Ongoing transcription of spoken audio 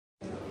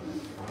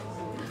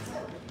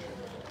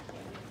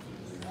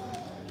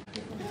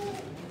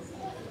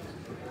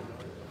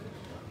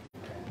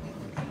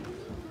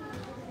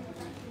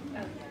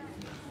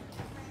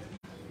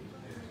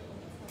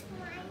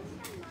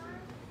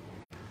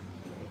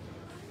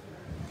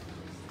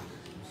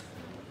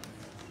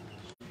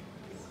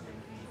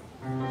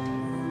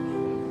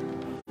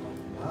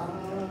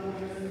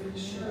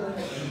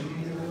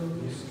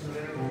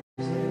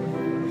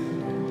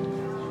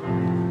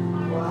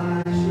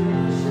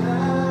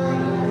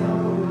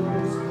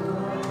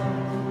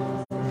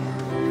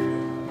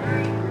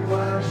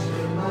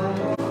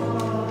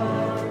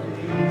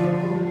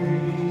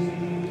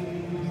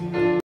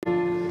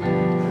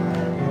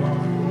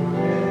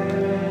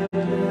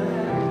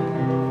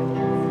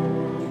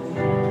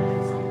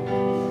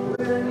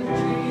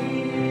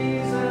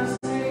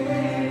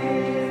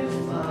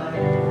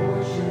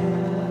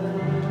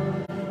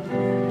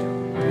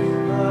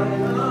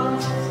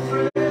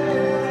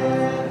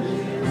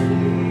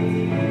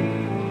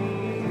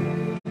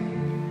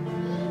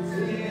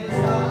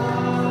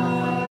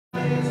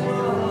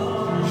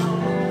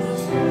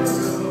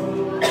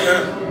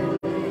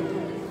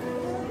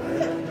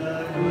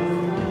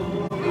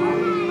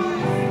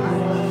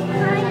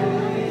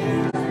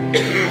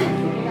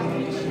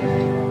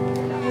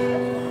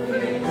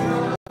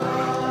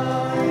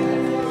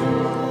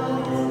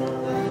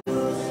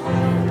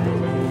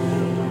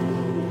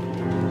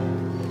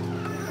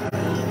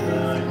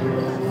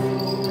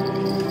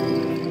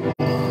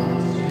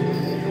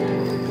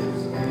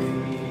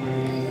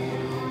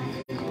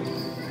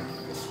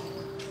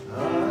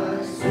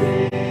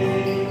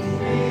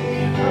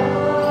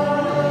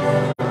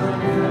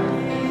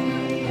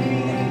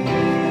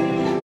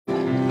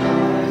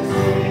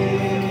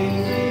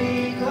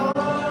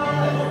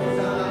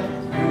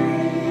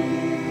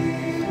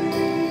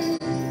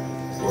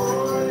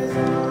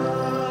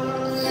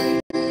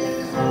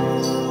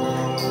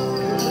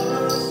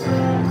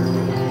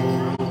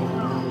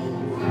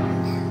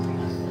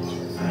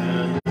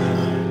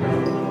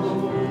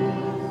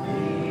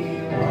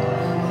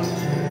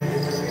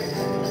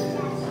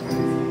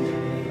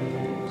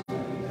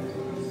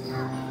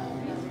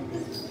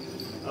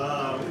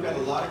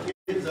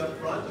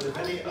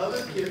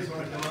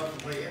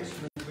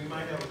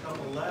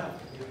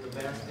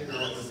basket or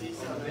on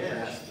the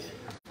bench.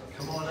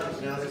 Come on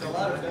up now. There's a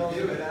lot of things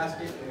to do at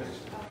Basket.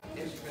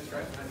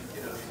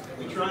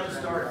 We try to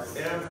start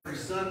every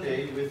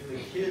Sunday with the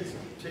kids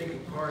taking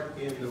part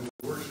in the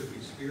worship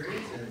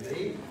experience, and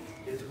they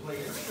get to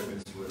play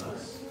instruments with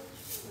us.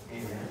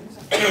 And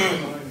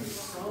learn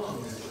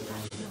songs with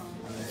us.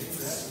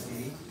 That would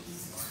be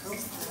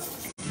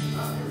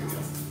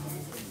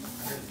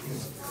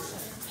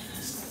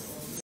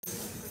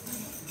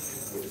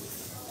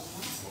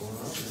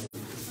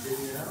here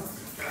we go.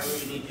 I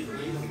really need you to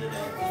lead them today.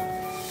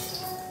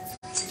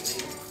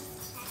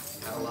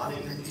 Got a lot of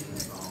energy in the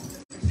song.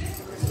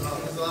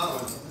 That's a lot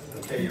one.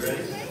 Okay, you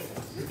ready?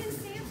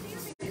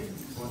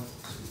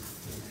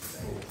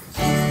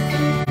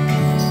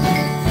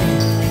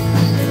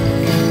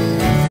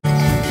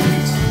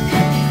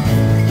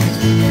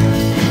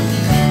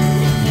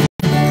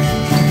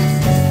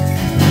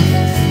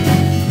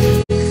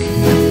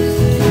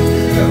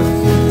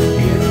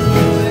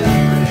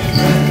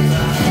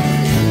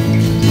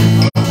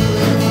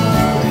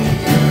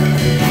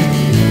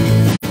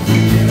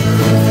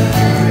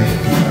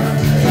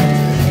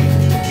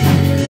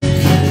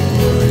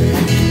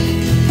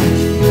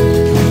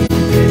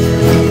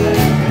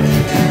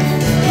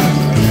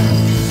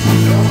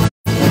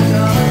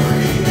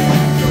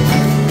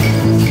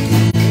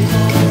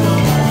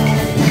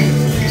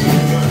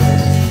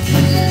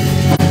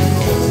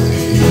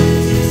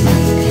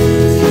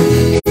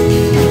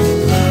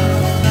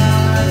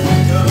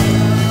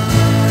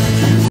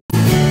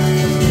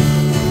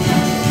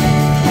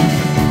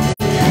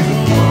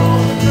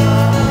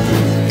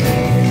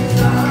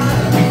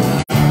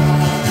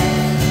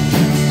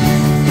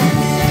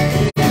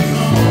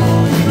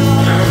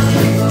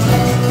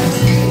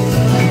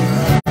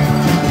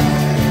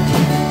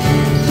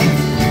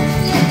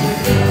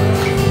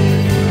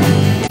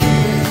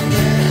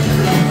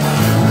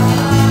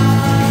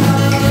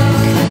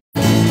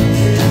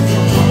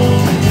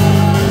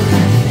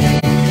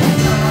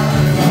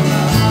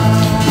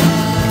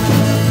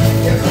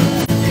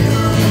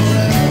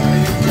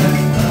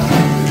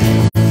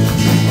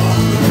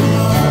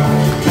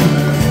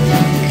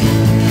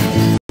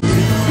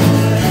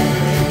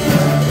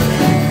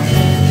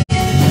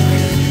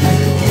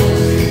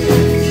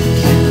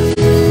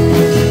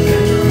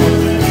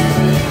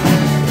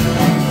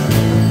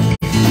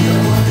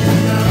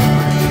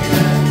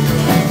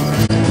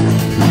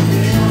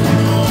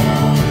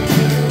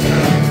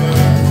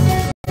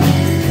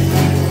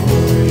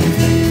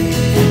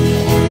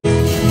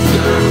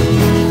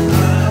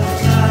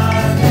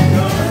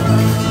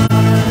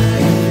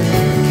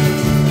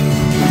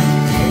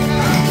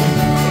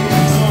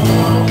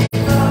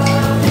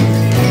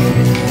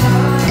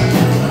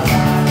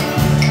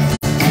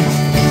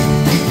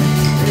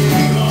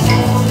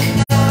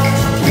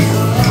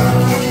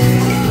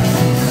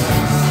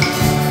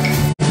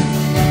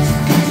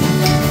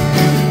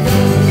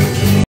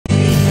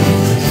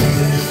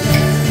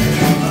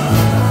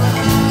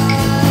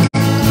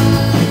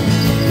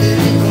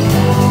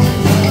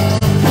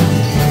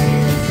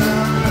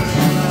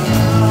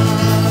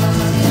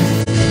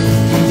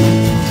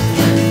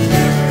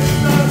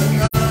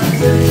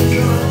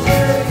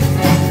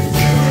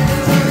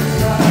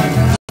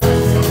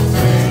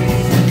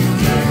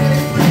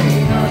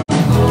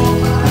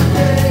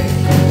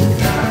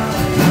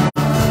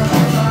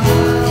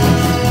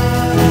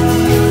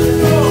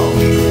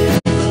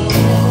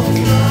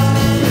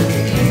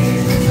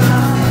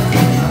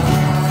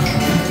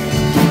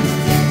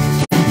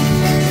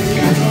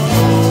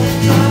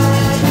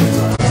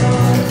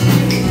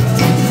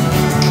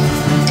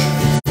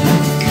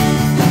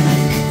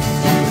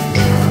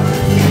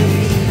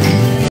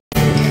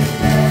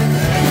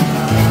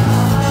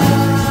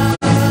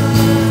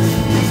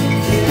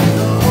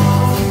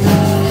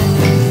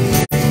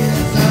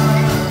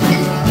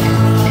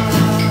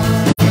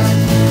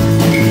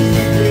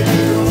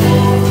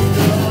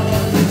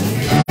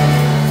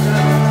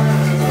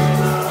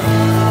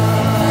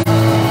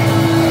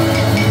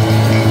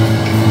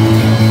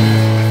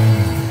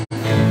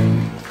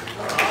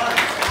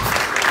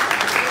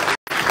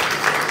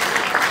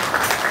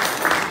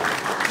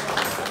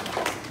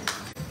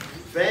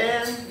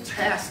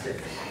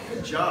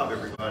 job,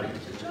 everybody.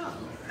 Good job.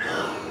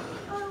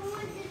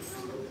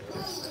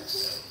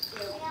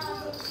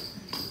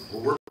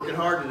 We're working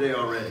hard today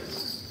already.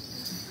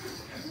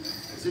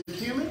 Is it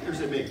human or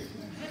is it me?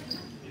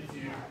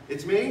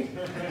 It's me?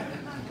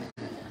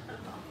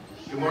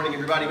 Good morning,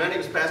 everybody. My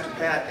name is Pastor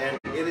Pat, and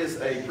it is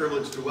a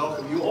privilege to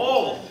welcome you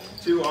all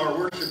to our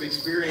worship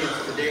experience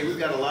today. We've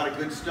got a lot of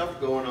good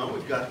stuff going on.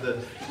 We've got the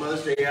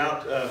Mother's Day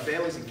Out.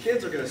 Families and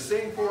kids are going to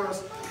sing for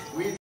us.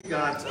 We've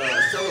got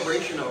a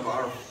celebration of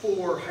our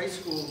 4 high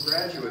school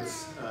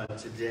graduates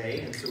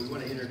today, and so we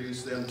want to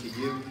introduce them to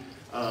you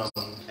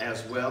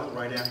as well,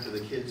 right after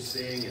the kids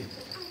sing. And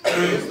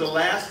it is the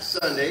last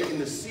Sunday in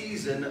the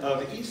season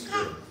of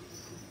Easter.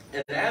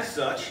 And as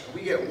such,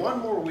 we get one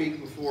more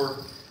week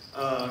before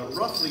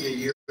roughly a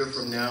year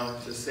from now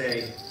to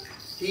say,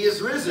 He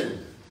is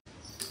risen.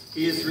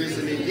 He is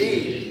risen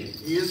indeed.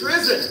 He is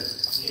risen.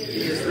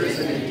 He is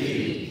risen indeed.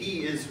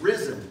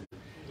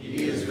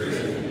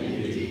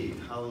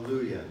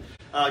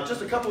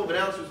 Just a couple of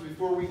announcements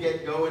before we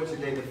get going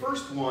today. The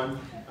first one,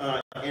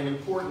 and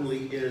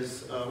importantly,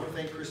 is I want to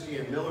thank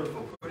Christiane Miller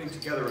for putting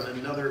together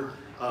another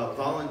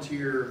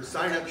volunteer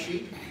sign-up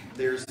sheet.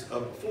 There's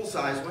a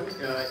full-size one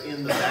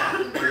in the back.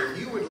 If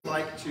you would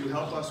like to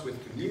help us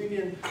with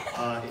communion,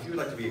 if you would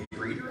like to be a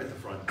greeter at the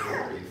front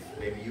door, if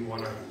maybe you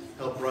want to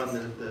help run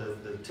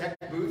the tech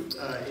booth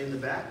in the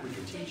back, we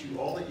can teach you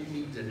all that you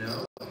need to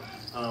know.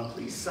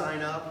 Please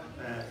sign up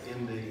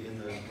on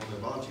the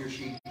volunteer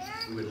sheet.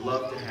 We would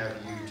love to have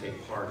you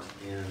take part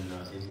in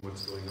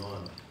what's going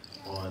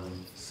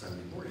on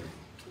Sunday morning.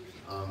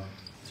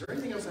 Is there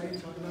anything else I need to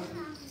talk about?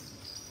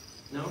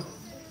 No?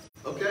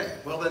 Okay,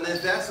 well then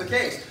if that's the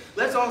case,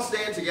 let's all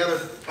stand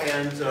together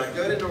and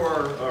go into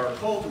our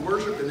call to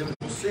worship, and then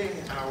we'll sing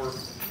our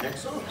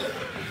next song.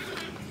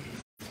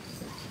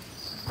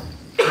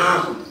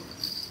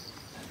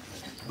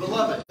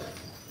 Beloved,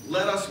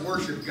 let us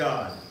worship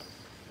God.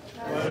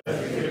 Let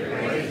us give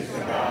praise to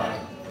God,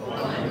 the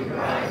one who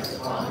rides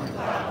upon the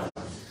clouds.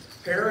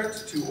 Parent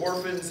to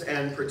orphans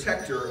and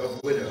protector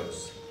of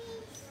widows.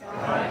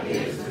 God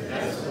gives the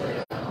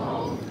desolate a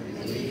home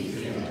and leads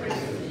the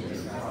imprisoned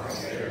in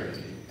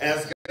prosperity.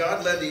 As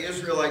God led the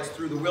Israelites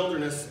through the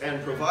wilderness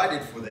and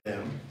provided for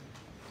them,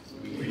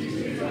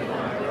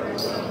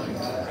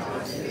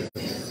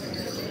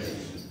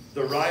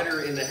 the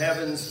rider in the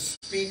heavens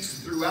speaks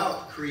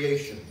throughout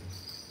creation.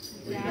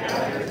 We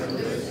gather to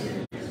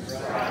listen and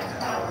ascribe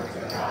power to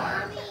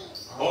God.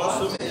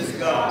 Awesome is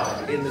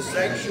God in the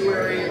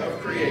sanctuary of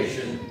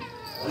creation.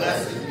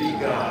 Blessed be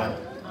God.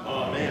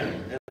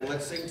 Amen. And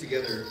let's sing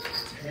together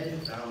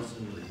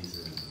 10,000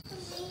 Reasons.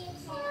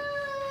 Oh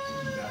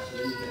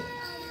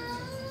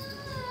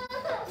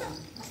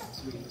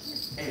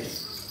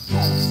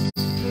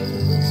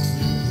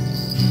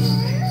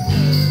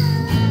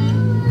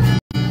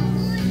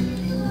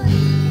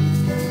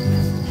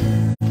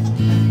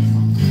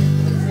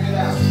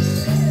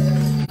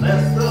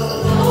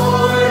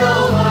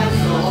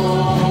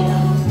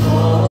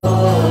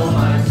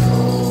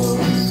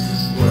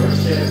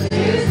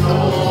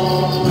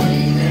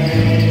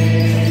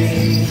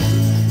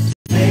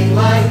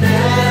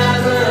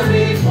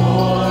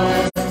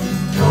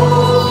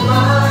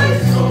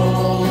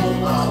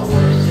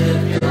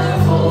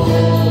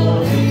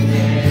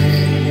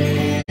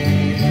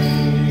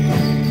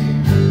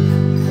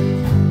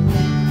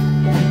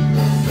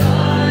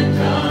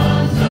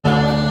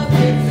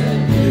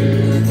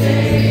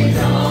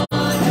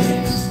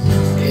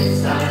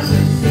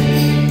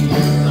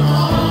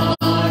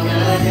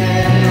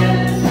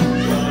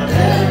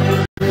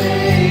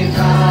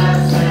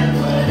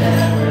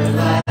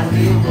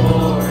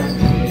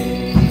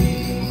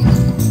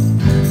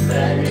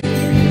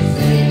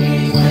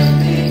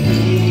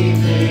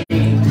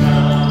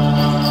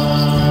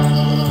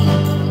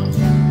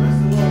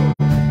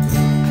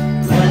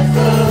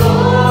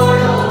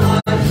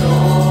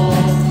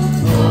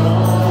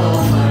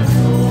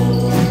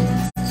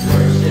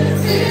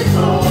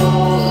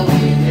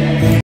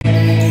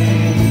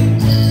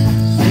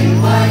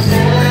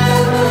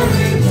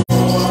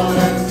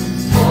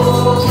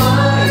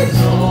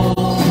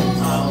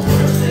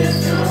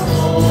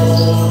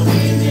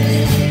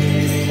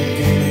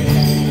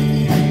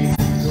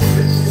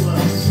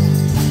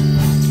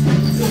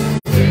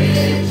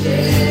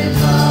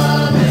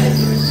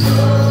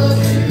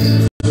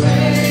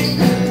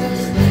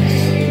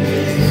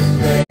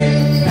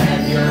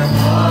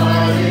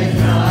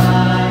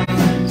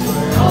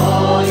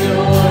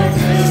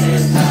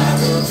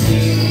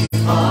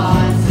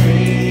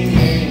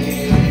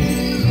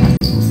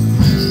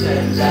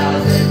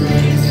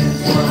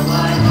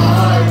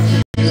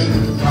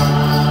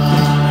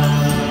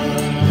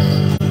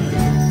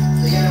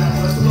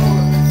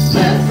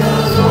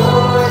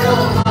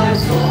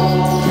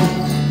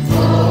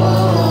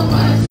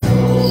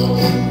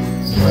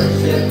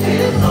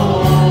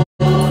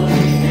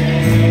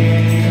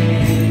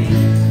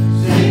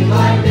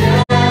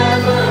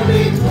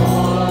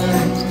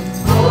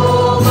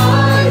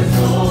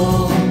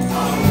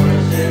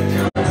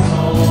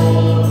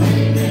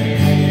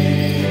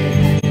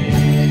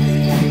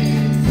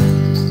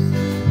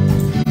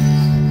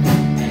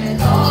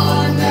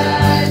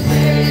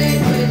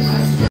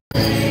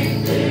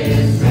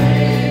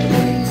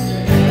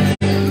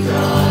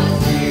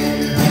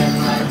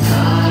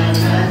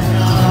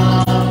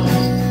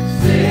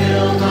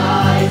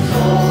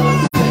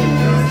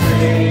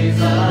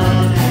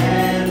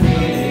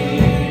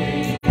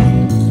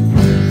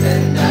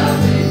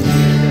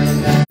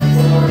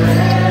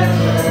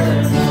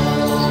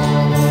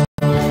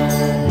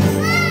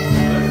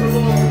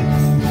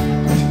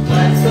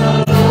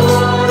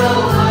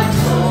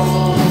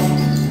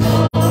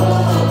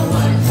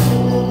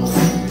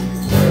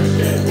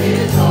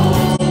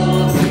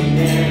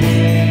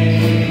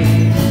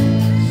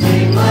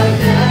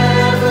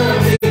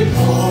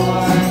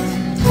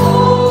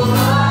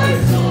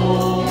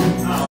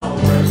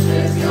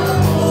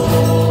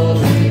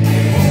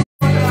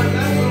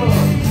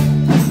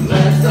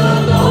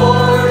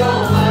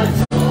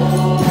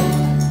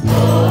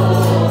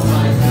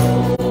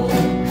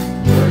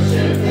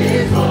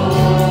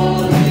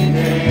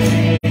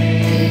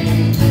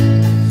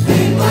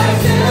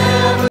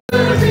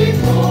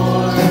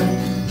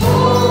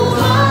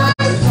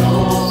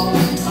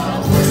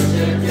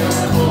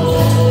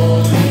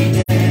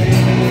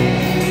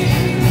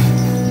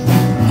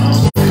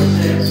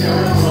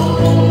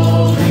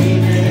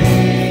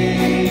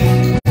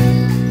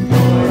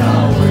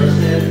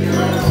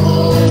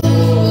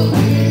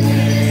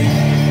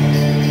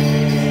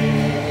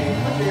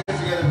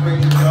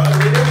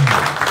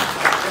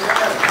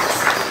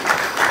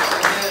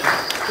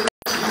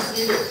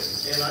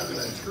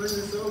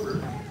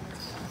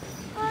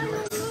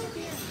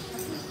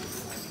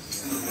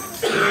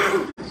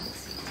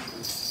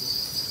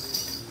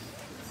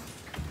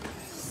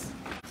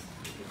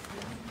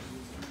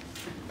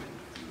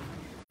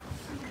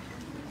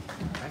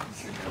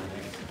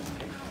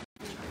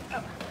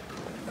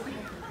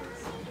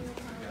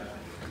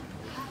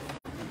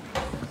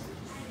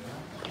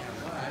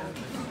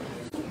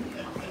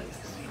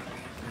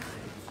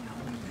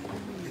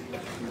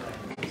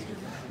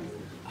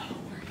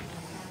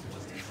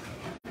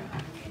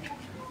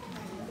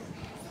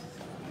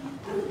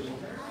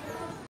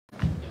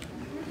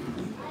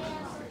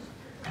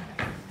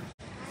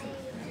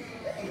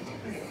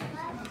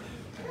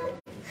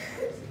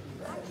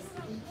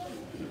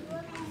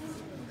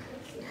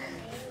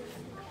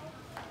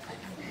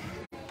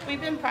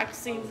we've been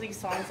practicing these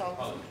songs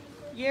all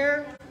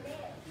year.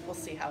 We'll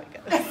see how it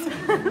goes.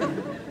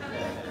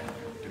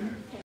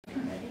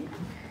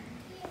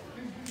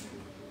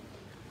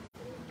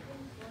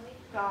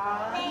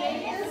 God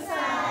made the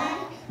sun,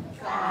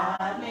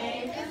 God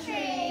made the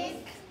trees,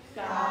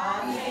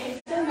 God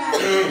made the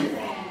mountains,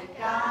 and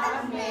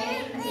God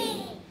made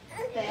me.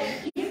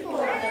 Thank you for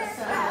the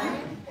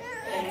sun,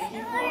 thank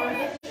you for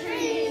the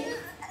trees,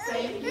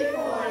 thank you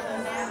for the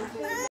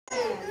mountains,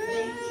 and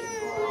thank you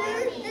for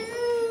me.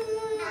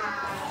 I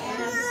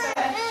am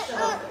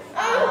special, I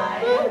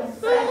am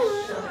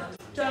special.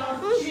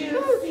 Don't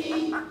you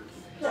see?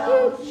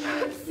 Don't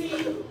you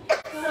see?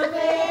 So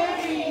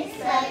very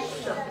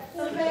special,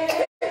 so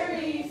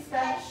very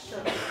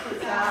special.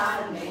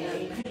 God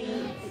made me,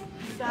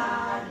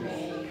 God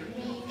made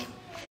me.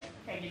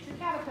 Okay, get your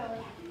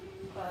caterpillar.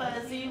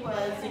 Fuzzy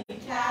wuzzy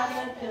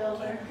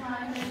caterpillar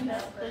climbing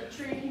up the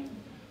tree.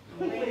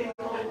 Wiggle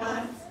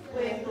once,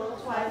 wiggle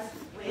twice,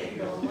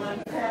 wiggle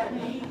once at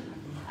me.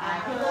 I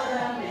put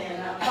them in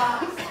a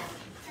box,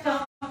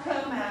 don't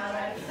come out,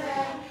 I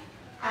said.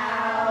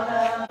 Out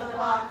of the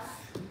box,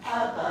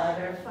 a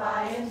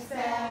butterfly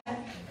instead.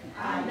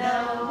 I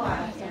know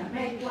I can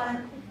make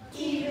one,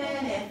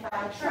 even if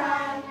I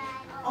try.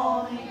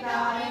 Only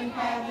God in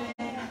heaven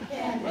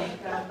can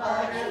make a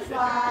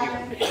butterfly.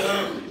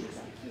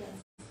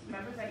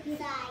 Remember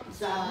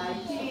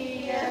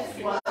Zacchaeus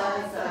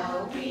was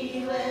a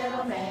wee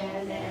little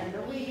man, and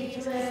a wee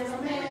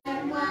little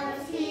man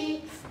was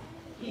he.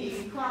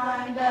 He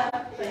climbed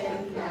up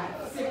in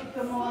that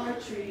sycamore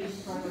tree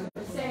for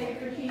the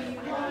Savior he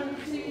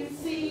wanted to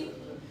see.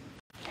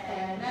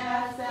 And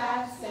as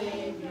that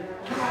Savior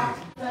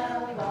walked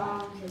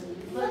along,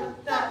 he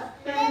looked up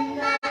in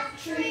that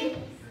tree,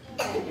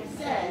 and he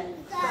said,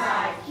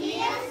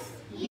 Zacchaeus,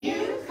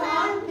 you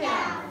come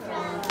down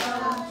from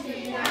home to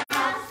your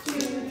house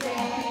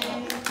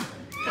today.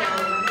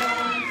 Come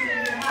down to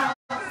your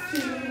house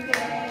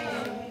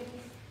today.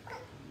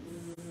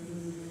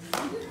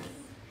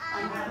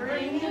 I'm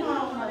bringing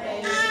home a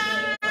baby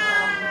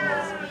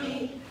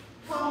bumblebee.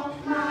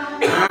 Won't my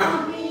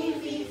mommy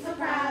be so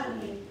proud of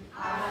me?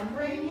 I'm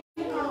bringing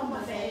home a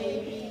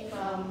baby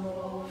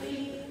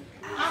bumblebee.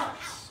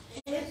 Ouch!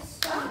 It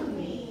stung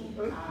me.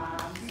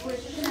 I'm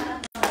swishing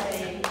up my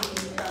baby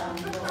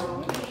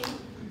bumblebee.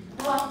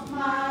 Won't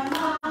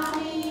my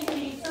mommy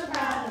be so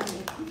proud of me?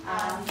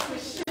 I'm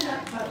swishing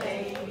up my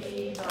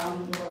baby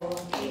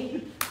bumblebee.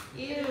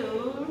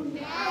 You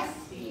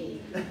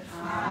nasty.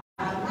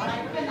 I'm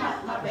wiping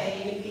up my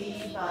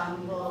baby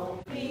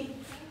bumblebee.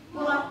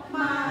 Won't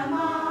my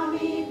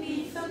mommy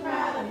be so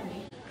proud of me?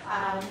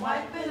 I'm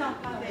wiping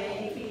up my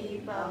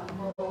baby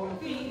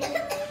bumblebee.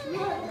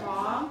 Look,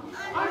 Mom,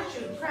 aren't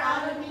you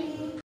proud of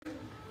me?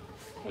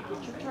 Okay,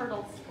 get your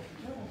turtles.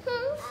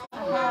 I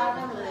had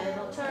a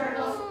little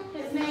turtle,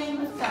 his name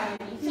was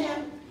Tiny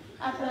Tim.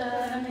 I put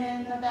him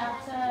in the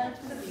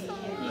bathtub to see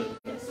if he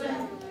could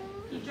swim.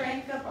 He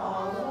drank up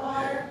all the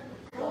water,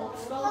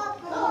 gulp,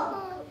 gulp,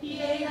 gulp.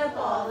 He ate up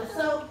all the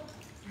soap.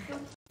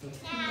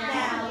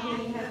 Now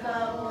he has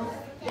bubbles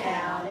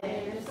down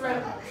in his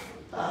throat.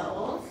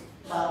 Bubbles,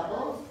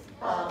 bubbles,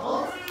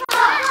 bubbles.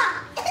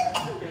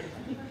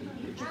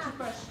 Get your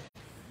toothbrush.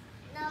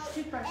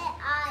 Toothbrush.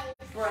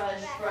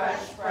 Brush,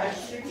 brush,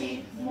 brush your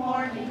teeth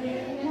morning,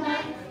 noon, and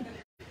night.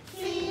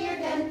 See your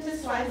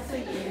dentist twice a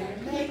year.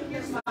 Make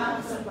your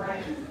smile so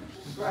bright.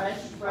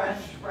 Brush,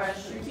 brush,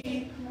 brush your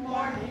teeth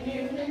morning,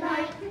 noon, and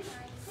night.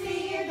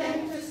 See your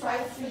dentist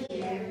twice a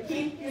year.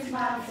 Keep your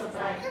smile so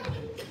bright.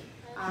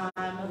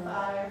 I'm a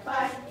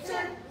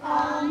firefighter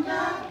on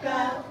the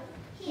go.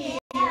 Here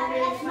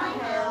is my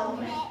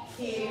helmet.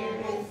 Here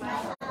is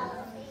my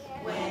helmet.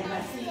 When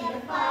I see a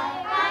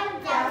fire, I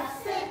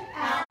douse it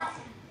out.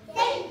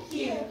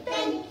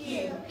 Thank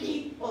you,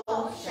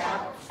 people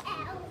shout.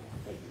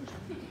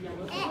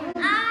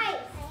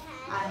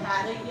 I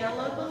had a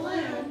yellow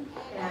balloon,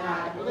 and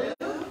I blew,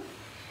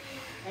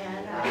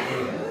 and I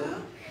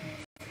blew,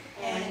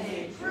 and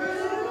it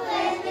grew,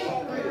 and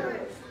it grew.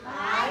 I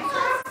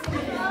tossed it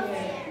in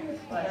there,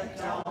 but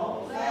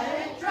don't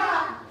let it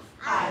drop.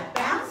 I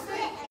bounced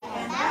it,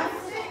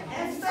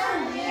 and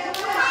suddenly it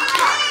went.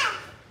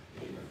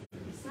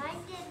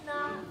 Mine did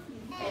not.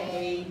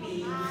 A, B,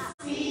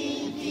 C,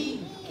 D,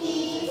 E,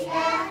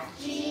 F,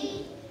 G,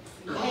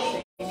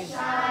 H,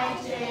 I,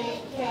 J,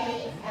 K,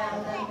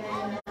 L, M,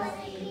 N, O,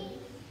 P,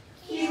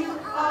 Q,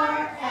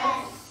 R,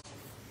 S,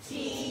 T,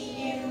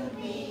 U,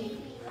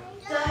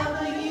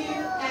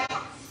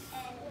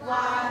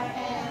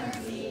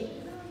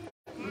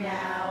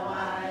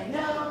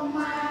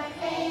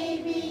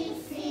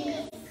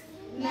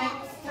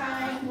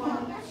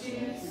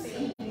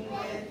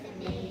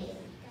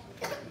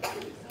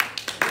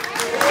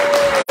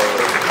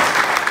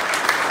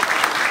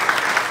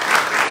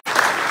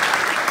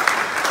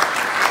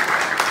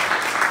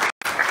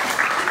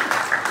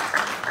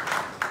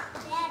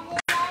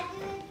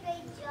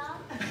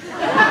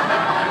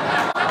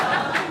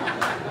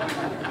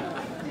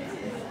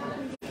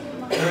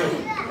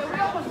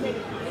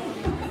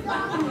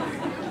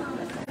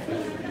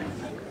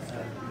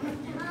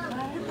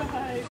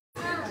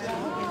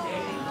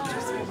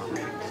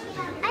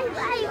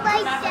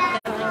 like that.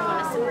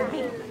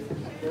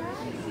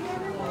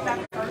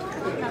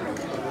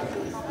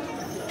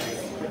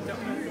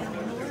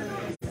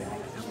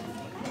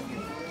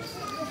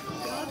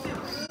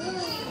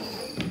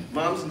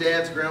 Moms and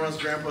dads, grandmas,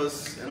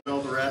 grandpas, and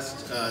all the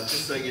rest,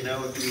 just so you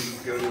know, if you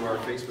go to our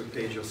Facebook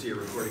page, you'll see a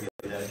recording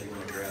of that if you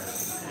want to grab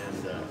it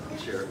and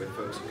share it with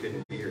folks who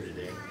couldn't be here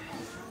today.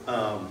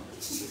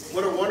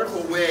 What a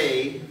wonderful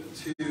way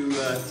to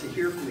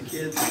hear from the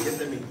kids and get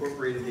them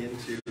incorporated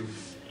into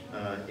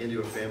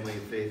a family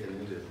of faith and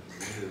into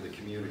the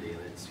community, and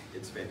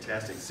it's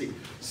fantastic to see.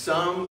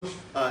 Some,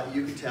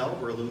 you can tell,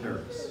 were a little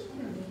nervous.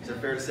 Is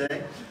that fair to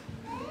say?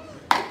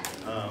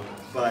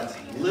 But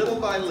little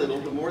by little,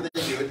 the more they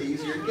do it, the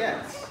easier it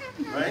gets,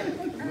 right?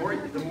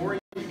 The more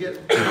you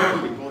get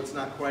people, it's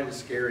not quite as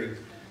scary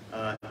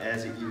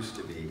as it used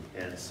to be.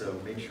 And so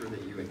make sure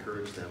that you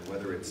encourage them,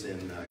 whether it's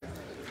in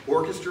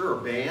orchestra or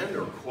band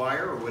or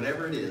choir or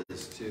whatever it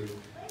is, to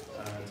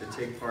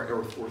take part,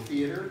 or for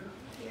theater,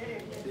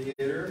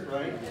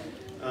 right?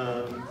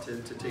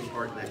 To take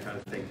part in that kind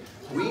of thing.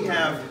 We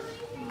have.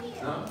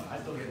 I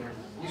still get nervous.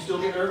 You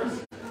still get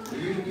nervous?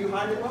 You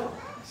hide it well.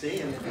 See,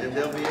 and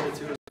they'll be able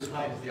to as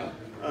well.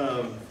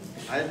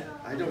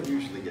 I don't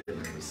usually get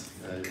nervous.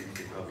 You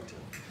can probably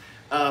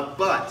tell.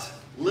 But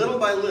little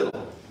by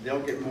little,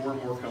 they'll get more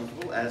and more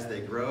comfortable as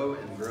they grow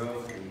and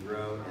grow and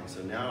grow. And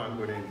so now I'm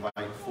going to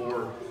invite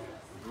 4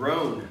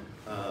 grown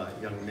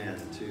young men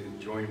to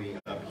join me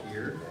up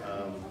here.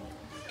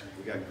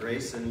 We got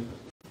Grayson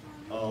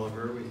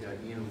Oliver, we've got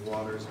Ian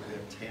Waters, we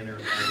have Tanner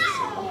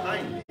Anderson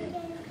behind me.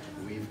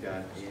 We've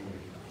got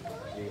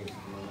Amy.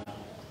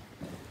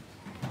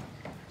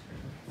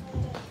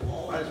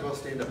 Might as well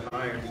stand up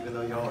higher, even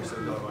though y'all are so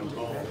doggone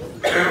tall,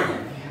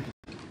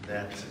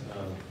 that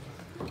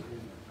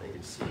they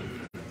can see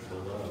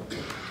below.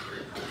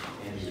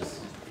 And he's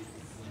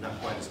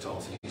not quite as tall,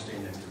 so you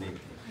stand next to me.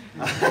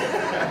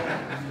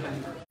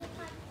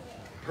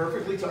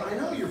 Perfectly tall. I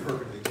know you're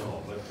perfectly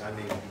tall, but I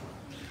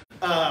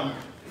mean,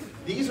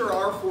 these are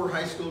our 4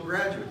 high school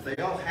graduates. They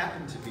all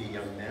happen to be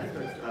young men,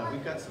 but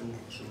we've got some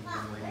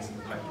young ladies in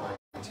the pipeline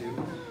too.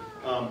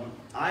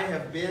 I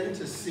have been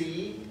to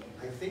see,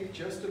 I think,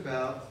 just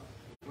about,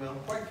 well,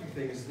 quite a few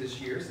things this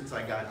year since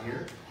I got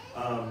here.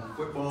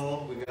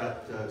 Football, we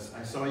got,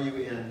 I saw you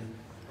in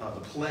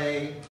the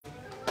play,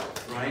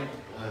 right?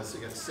 So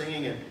you got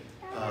singing, and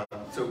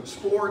so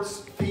sports,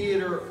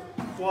 theater,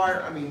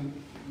 choir, I mean,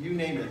 you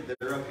name it,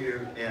 they're up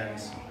here, and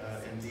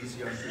these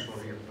young people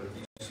here, but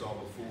you saw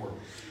before,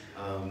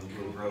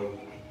 will grow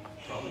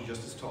probably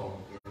just as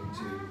tall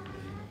into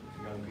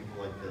young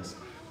people like this.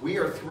 We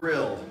are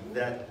thrilled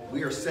that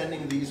we are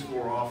sending these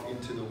 4 off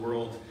into the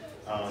world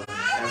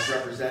as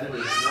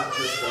representatives, not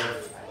just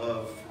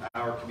of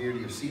our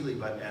community of CCLI,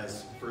 but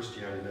as First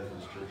United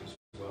Methodist Church as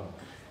well.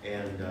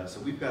 And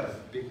so we've got a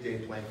big day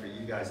planned for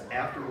you guys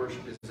after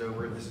worship is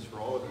over, and this is for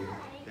all of you.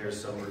 There's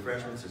some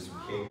refreshments, there's some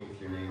cake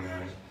with your name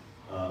on it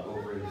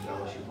over in the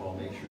fellowship hall.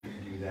 Make sure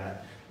you do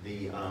that.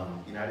 The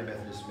United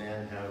Methodist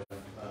men have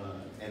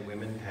and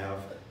women have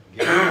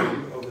gifts for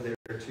you over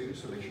there too,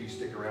 so make sure you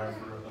stick around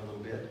for a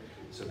little bit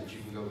so that you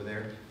can go over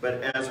there.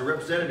 But as a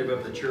representative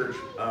of the church,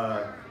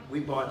 we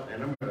bought,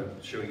 and I'm going to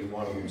show you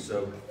one of them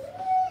so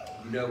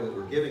you know what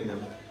we're giving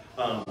them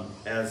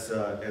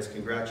as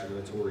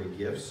congratulatory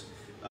gifts.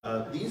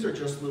 These are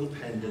just little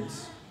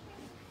pendants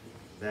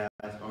that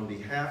on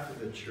behalf of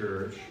the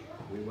church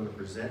we want to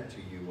present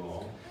to you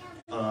all.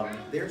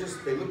 They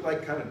look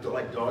like kind of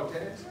like dog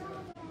tags,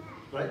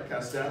 right?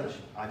 Kind of stylish.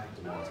 I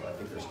picked them out, so I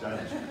think they're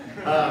stylish.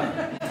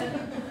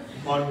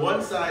 On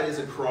one side is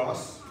a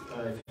cross.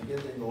 If you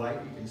get in the light,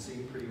 you can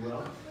see pretty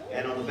well.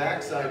 And on the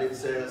back side it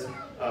says,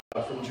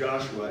 from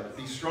Joshua,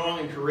 "Be strong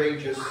and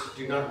courageous,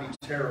 do not be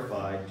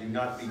terrified, do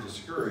not be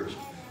discouraged,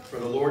 for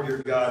the Lord your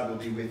God will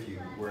be with you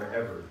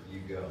wherever you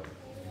go."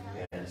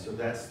 And so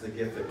that's the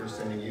gift that we're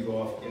sending you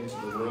off into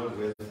the world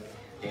with,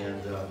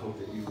 and hope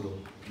that you will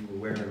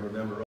wear and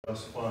remember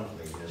us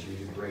fondly as you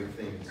do great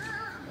things,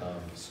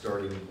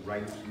 starting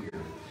right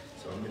here.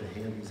 So I'm going to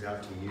hand these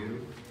out to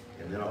you,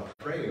 and then I'll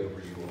pray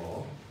over you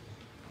all.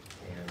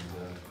 And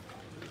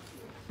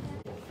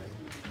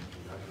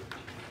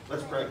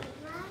let's pray.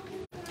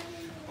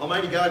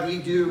 Almighty God, we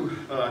do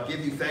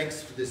give you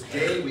thanks for this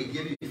day. We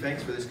give you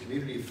thanks for this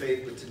community of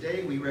faith. But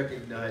today we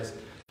recognize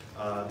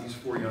these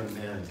 4 young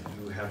men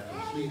who have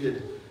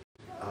completed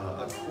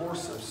a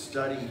course of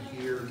study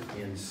here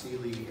in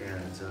CCLI,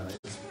 and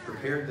it's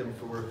prepared them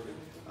for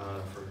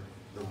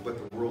what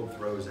the world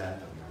throws at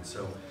them. And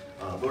so,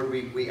 Lord,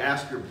 we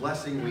ask your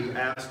blessing, we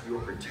ask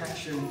your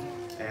protection,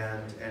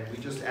 and we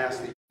just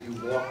ask that you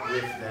walk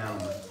with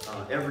them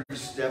every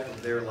step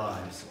of their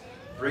lives.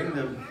 Bring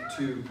them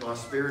to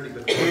prosperity,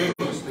 but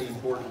mostly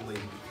importantly,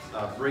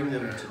 bring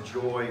them to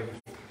joy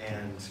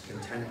and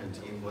contentment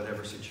in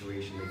whatever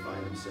situation they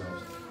find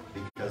themselves.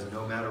 Because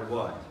no matter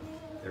what,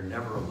 they're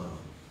never alone.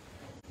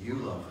 You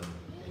love them,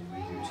 and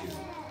we do too.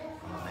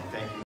 I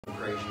thank you and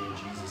praise you in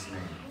Jesus'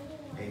 name.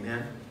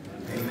 Amen.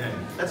 Amen.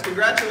 Let's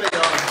congratulate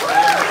all.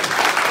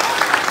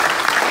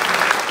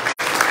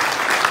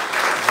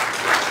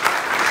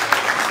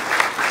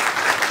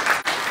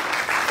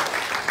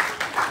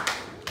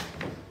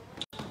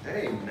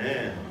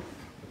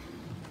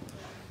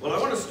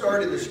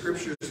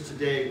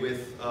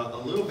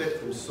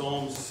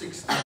 Psalm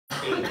 68.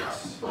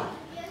 If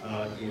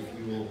you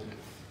will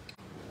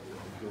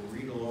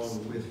read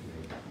along with me.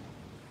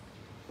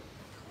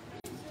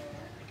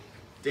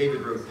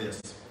 David wrote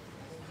this: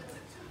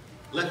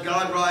 "Let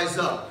God rise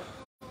up,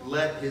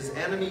 let his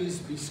enemies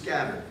be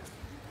scattered.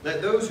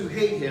 Let those who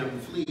hate him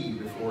flee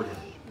before him.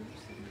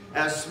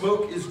 As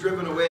smoke is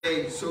driven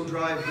away, so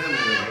drive them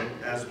away.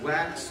 As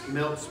wax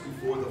melts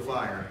before the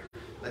fire,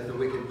 let the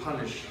wicked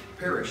perish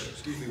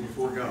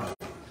before God.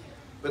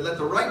 But let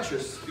the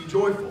righteous be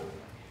joyful.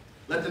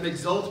 Let them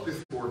exult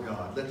before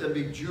God. Let them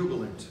be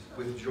jubilant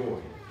with joy.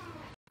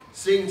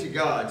 Sing to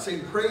God,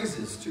 sing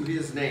praises to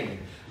his name.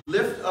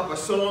 Lift up a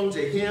song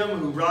to him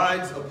who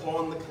rides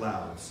upon the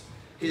clouds.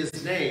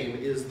 His name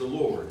is the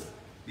Lord.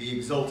 Be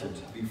exalted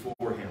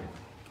before him.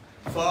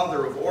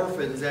 Father of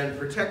orphans and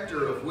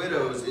protector of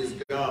widows is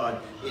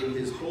God in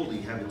his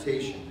holy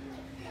habitation.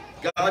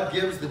 God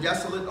gives the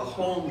desolate a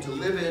home to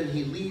live in.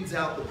 He leads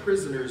out the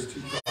prisoners to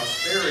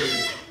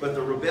prosperity, but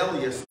the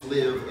rebellious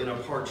live in a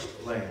parched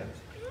land.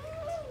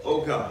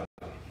 O God,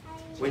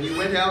 when you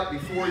went out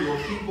before your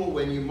people,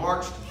 when you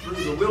marched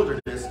through the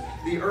wilderness,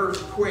 the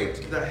earth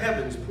quaked, the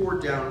heavens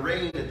poured down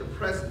rain at the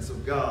presence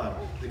of God,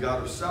 the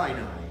God of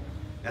Sinai,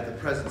 at the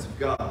presence of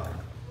God,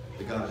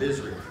 the God of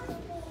Israel.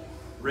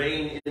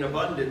 Rain in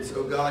abundance,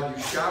 O God,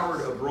 you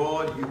showered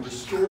abroad, you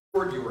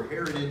restored your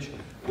heritage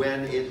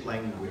when it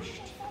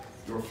languished.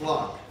 Your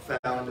flock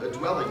found a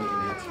dwelling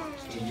in it.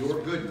 In your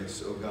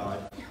goodness, O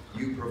God,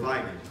 you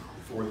provided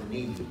for the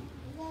needy."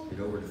 And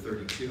over to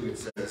 32, it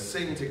says,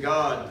 "Sing to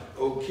God,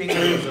 O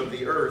kingdoms of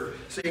the earth.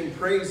 Sing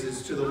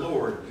praises to the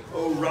Lord.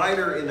 O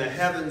rider in the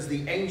heavens,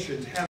 the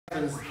ancient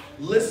heavens.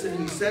 Listen,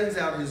 he sends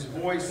out his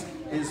voice,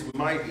 his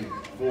mighty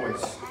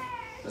voice.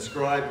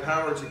 Ascribe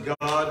power to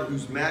God,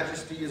 whose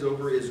majesty is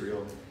over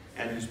Israel,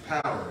 and whose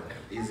power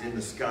is in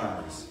the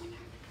skies.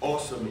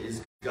 Awesome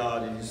is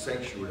God in his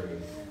sanctuary,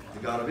 the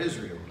God of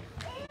Israel.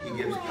 He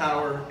gives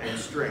power and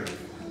strength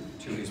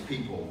to his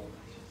people.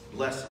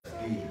 Blessed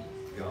be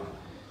God."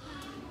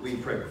 We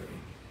pray with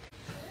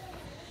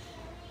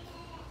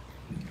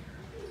you.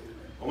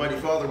 Almighty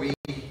Father, we,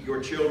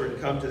 your children,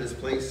 come to this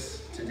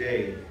place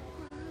today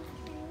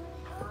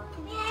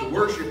to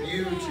worship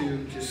you,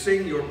 to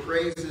sing your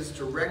praises,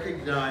 to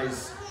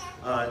recognize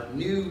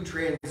new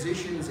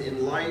transitions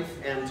in life,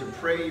 and to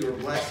pray your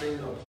blessing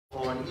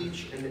upon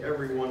each and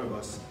every one of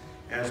us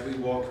as we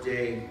walk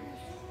day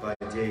by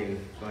day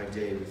by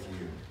day with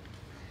you.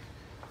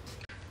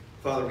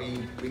 Father,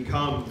 we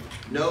come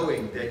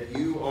knowing that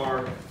you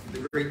are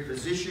the great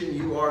physician,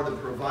 you are the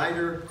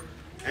provider,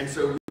 and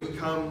so we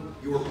come,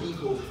 your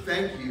people,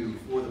 thank you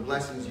for the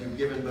blessings you've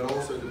given, but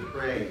also to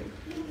pray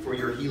for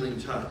your healing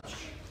touch.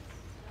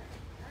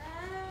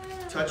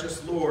 Touch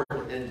us, Lord,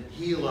 and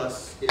heal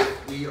us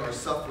if we are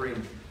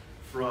suffering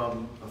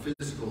from a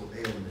physical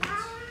ailment,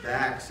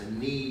 backs and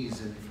knees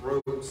and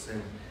throats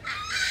and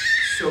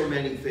so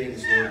many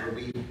things, Lord. But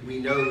we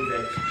know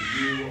that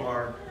you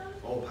are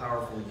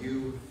all-powerful.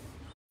 You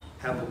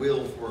have a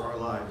will for our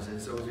lives,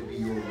 and so if it be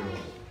your will,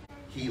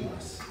 heal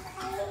us.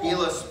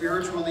 Heal us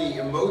spiritually,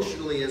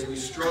 emotionally, as we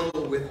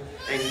struggle with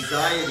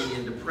anxiety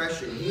and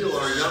depression. Heal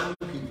our young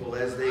people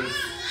as they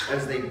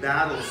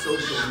battle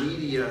social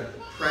media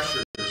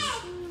pressures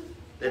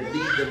that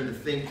lead them to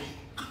think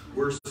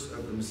worse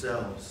of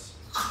themselves.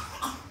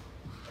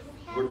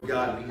 Lord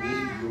God, we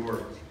need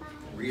your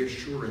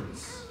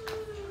reassurance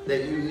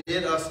that you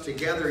knit us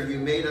together. You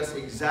made us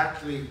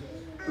exactly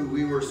who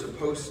we were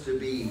supposed to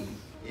be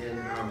in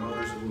our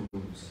mother's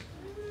wombs.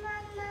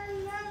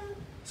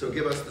 So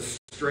give us the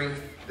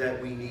strength that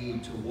we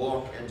need to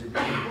walk and to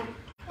be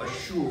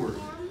assured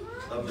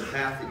of the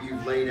path that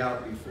you've laid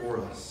out before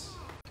us.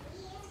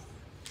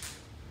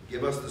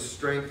 Give us the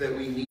strength that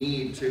we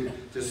need to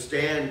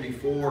stand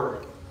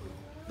before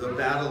the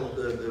battle,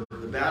 the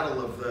battle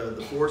of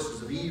the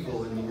forces of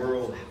evil in the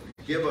world.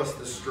 Give us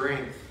the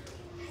strength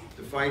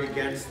to fight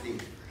against the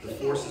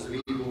forces of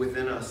evil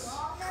within us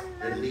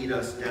that lead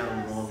us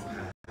down wrong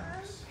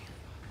paths.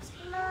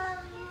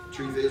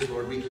 Truth is,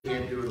 Lord, we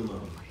can't do it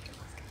alone.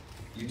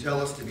 You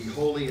tell us to be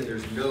holy, and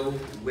there's no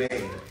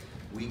way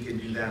we can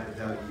do that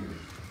without you.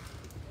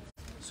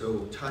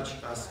 So touch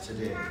us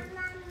today.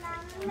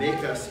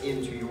 Make us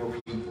into your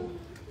people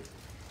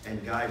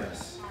and guide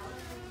us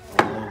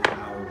along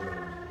our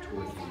road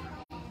toward you.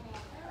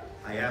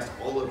 I ask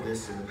all of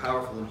this in the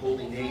powerful and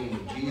holy name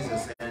of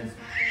Jesus, and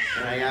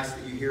I ask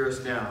that you hear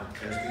us now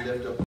as we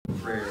lift up a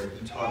prayer that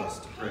he taught us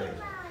to pray.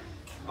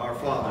 Our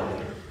Father,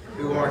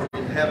 who art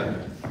in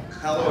heaven,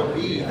 hallowed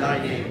be thy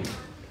name.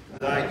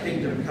 Thy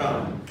kingdom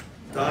come,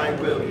 thy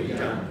will be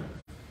done,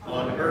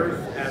 on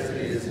earth as it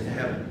is in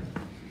heaven.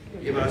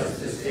 Give us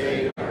this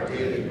day our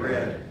daily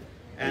bread,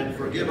 and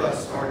forgive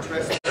us our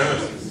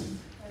trespasses,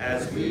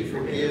 as we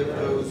forgive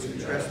those who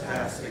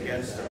trespass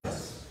against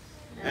us.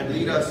 And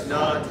lead us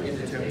not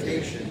into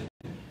temptation,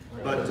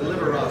 but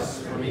deliver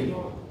us from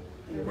evil.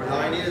 For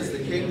thine is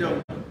the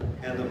kingdom,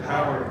 and the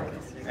power,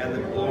 and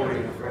the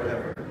glory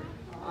forever.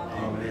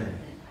 Amen.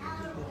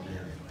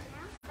 Amen.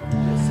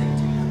 Let's sing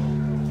together.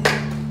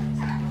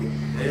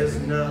 There's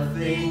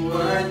nothing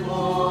worse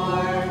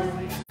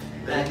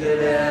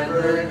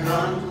ever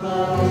come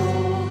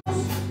close.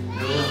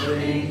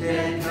 Nothing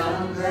can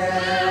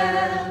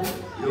compare.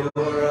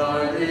 You're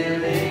our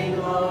living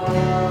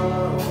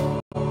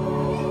hope.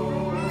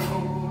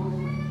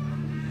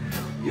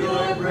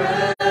 Your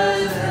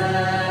presence,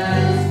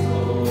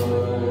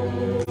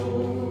 Lord.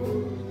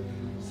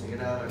 Sing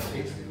it out. I've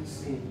tasted and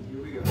seen.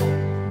 Here we go.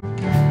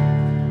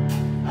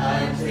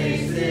 I've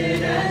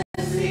tasted and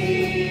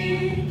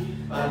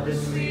seen of the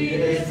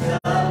sweetest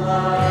of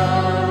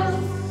loves,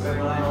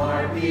 where my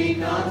heart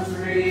becomes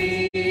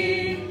free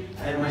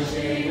and my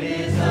shame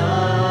is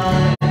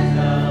undone.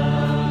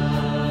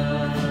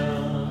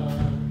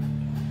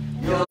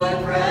 Your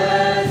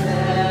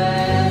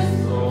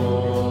presence,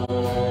 Lord.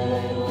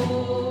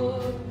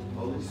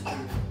 Holy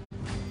Spirit.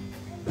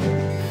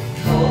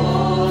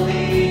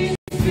 Holy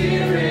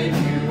Spirit,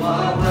 you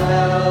are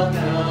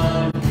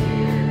welcome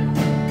here.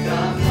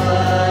 Come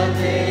flood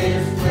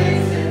this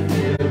place and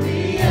fill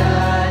the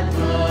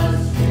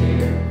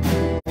atmosphere.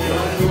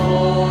 Your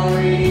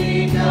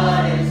glory,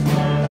 God, is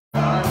what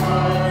our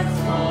hearts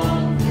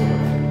long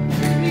for.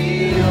 To be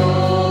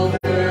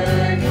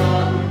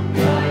overcome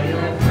by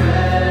your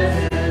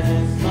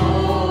presence,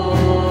 Lord.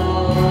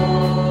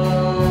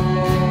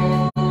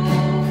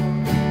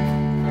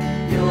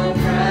 Your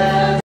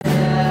presence,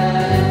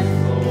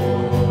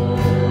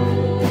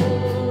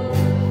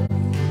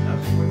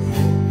 That's what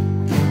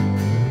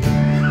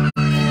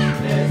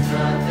there's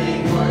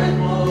nothing worth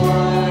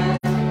more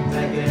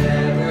that could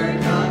ever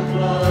come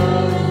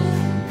close.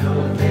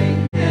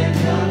 Nothing can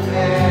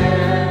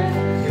compare.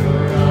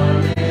 You're our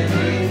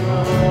living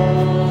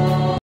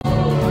hope.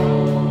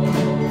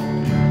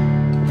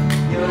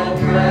 Your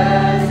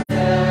presence,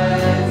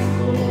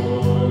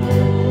 Lord.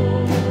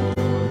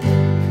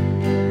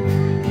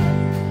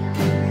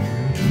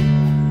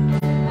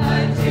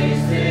 I've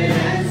tasted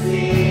and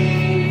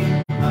seen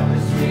of the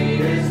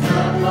sweetest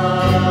of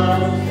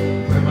loves,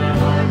 where my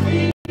heart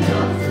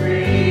becomes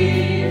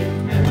free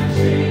and my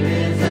shame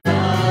is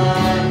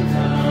undone.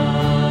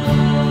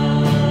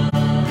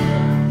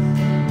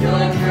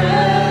 Your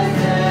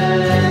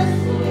presence,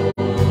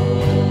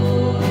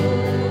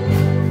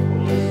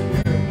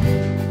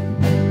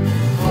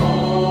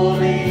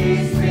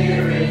 Holy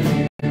Spirit,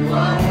 you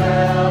are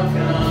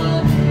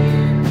welcome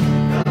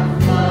here.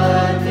 Come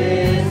flood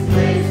this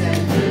place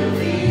and fill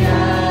the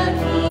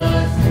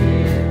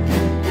atmosphere.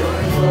 Your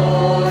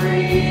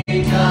glory,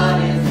 God,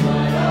 is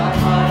what our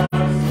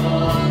hearts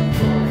long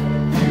for.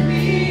 To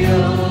be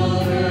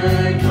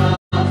overcome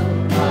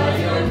by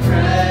your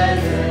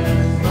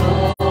presence,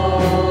 Lord.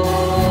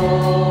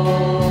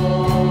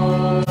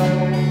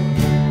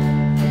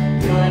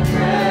 Your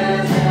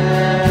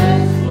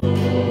presence,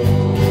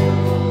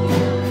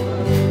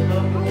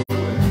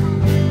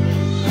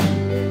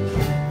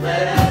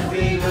 let us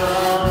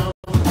become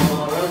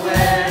more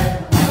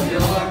aware of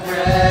your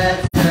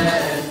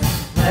presence.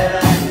 Let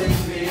us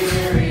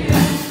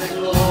experience the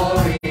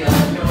glory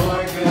of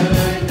your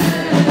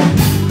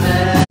goodness.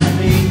 Let us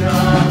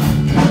become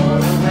more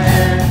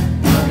aware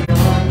of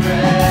your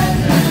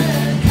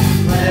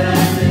presence. Let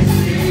us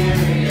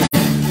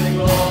experience the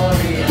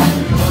glory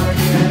of your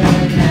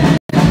goodness.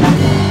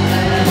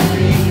 Let us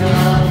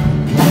become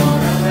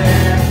more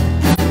aware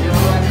of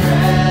your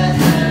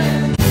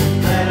presence.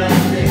 Let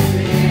us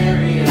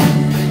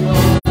experience the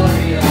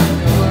glory of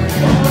your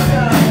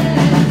goodness.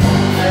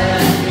 Let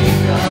us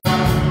become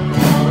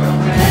more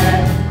aware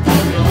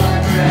of your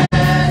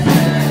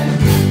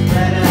presence.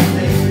 Let us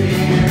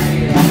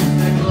experience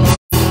the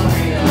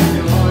glory of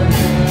your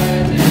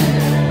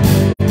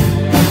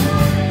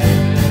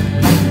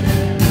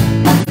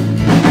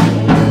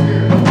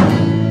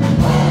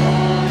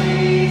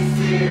Holy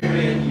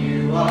Spirit,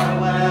 you are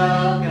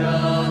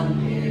welcome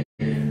here.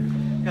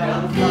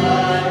 Come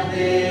flood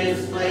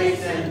this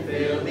place and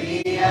fill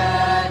the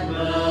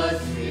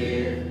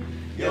atmosphere.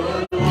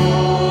 Your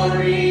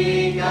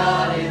glory,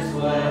 God, is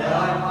what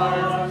our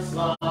hearts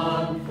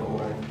long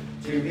for.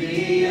 To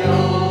be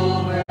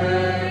overcome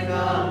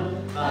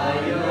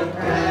by your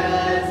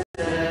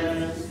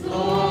presence,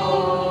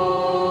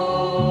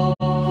 Lord.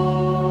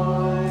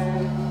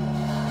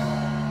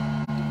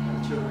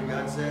 The children of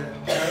God said,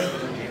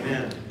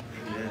 Amen.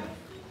 Amen.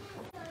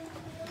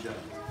 Good job.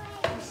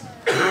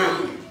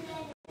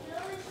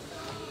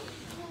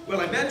 Well,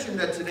 I mentioned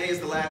that today is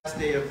the last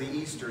day of the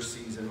Easter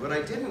season. What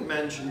I didn't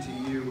mention to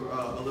you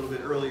a little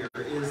bit earlier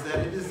is that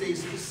it is a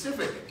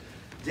specific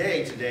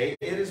day today.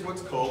 It is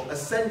what's called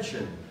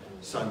Ascension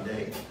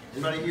Sunday.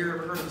 Anybody here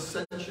ever heard of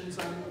Ascension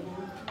Sunday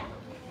before?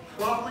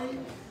 Probably,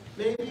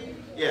 maybe.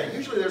 Yeah,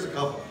 usually there's a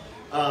couple,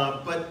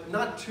 but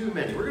not too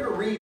many. We're going to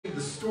read the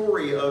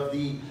story of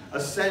the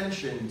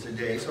Ascension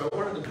today, so I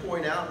wanted to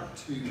point out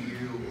to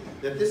you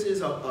that this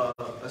is a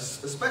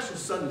special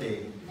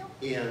Sunday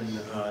in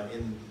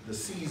the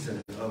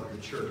season of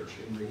the church,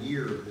 in the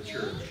year of the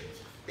church.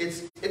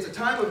 It's a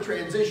time of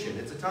transition.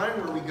 It's a time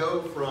where we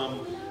go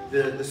from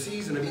the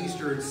season of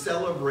Easter and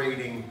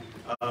celebrating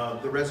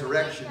the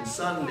Resurrection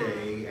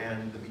Sunday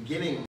and the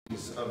beginnings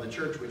of the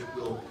church, which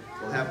will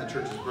have the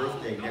church's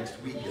birthday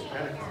next week at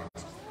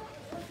Pentecost.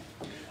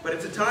 But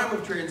it's a time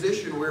of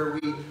transition where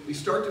we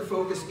start to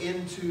focus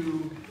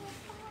into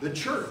the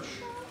church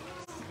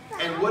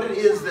and what it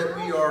is that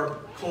we are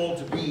called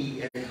to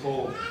be and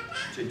called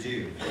to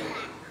do.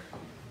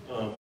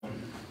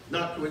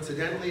 Not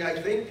coincidentally,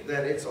 I think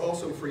that it's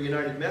also for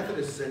United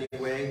Methodists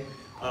anyway,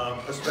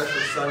 a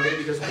special Sunday,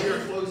 because we are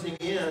closing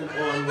in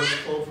on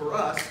what's called for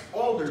us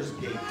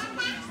Aldersgate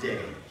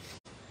Day.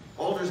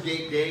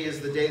 Aldersgate Day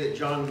is the day that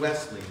John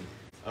Wesley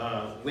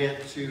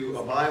went to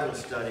a Bible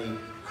study,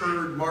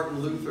 heard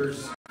Martin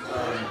Luther's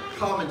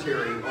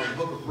commentary on the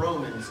book of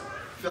Romans,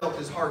 felt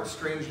his heart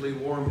strangely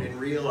warmed, and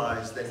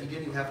realized that he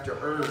didn't have to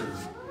earn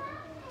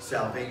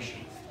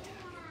salvation.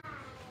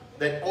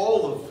 That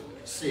all of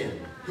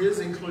sin, his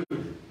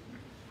included,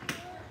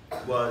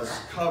 was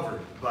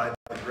covered by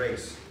the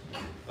grace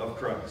of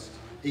Christ.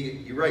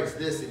 He writes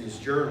this in his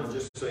journal,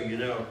 just so you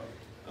know.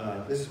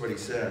 This is what he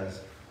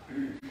says.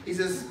 He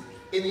says,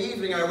 "In the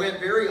evening I went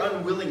very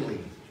unwillingly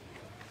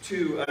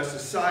to a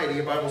society,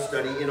 a Bible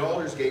study in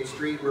Aldersgate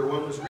Street, where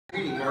one was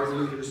reading Martin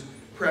Luther's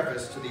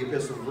preface to the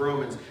Epistle of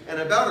Romans. And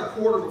about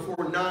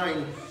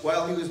 9:15,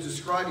 while he was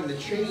describing the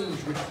change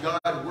which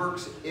God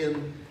works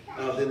in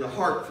the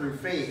heart through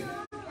faith,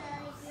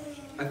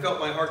 I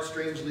felt my heart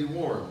strangely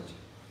warmed.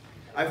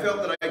 I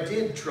felt that I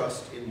did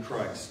trust in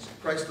Christ,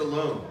 Christ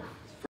alone,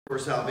 for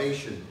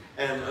salvation.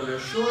 And an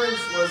assurance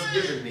was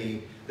given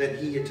me that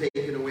he had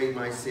taken away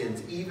my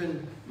sins,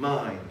 even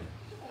mine,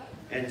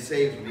 and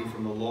saved me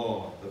from the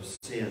law of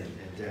sin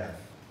and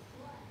death."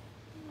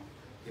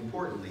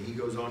 Importantly, he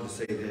goes on to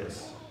say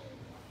this: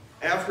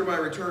 "After my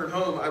return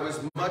home, I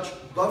was much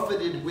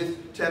buffeted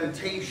with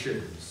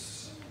temptations.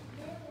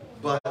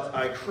 But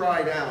I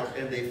cried out,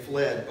 and they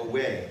fled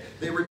away.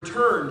 They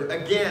returned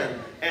again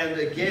and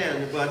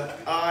again, but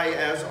I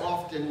as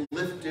often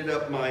lifted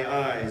up my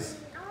eyes,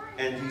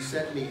 and he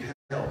sent me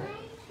help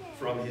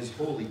from his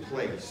holy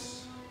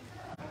place.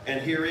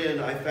 And herein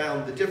I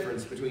found the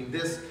difference between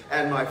this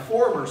and my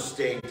former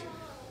state.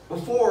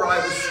 Before I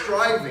was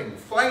striving,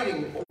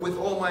 fighting with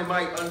all my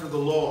might under the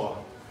law.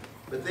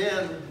 But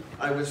then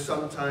I was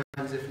sometimes,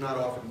 if not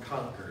often,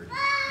 conquered.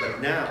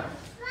 But now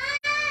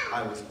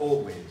I was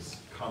always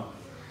conquered."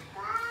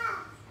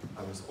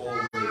 I was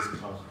always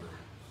conquered.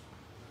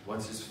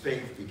 Once his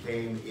faith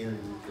became in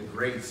the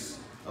grace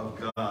of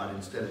God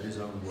instead of his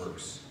own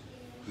works,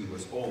 he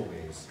was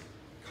always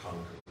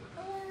conquered.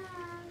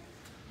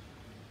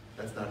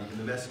 That's not even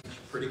the message.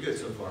 Pretty good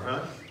so far,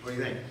 huh? What do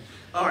you think?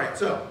 All right,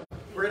 so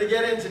we're going to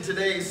get into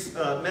today's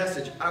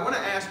message. I want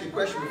to ask you a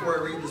question before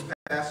I read this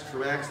passage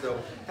from Acts, though.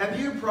 Have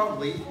you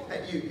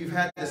you've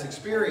had this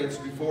experience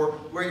before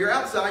where you're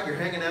outside, you're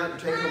hanging out,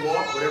 you're taking a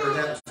walk, whatever it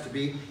happens to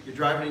be, you're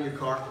driving in your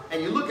car,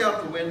 and you look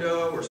out the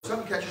window or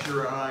something catches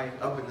your eye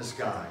up in the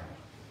sky.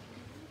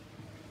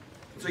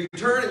 So you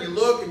turn and you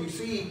look and you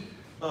see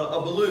a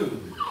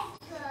balloon.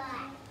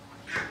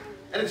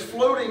 And it's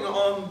floating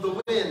on the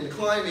wind,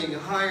 climbing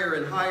higher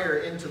and higher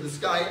into the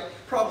sky. It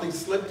probably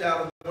slipped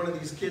out of one of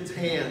these kids'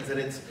 hands and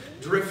it's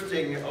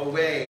drifting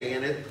away.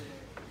 And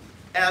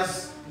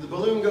as the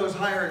balloon goes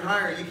higher and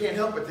higher, you can't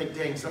help but think,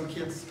 dang, some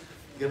kid's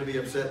going to be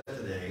upset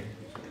today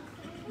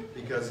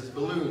because his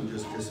balloon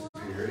just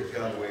disappeared. It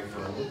got away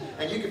from him.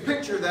 And you can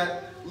picture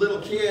that little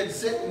kid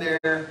sitting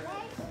there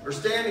or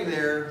standing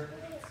there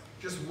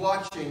just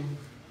watching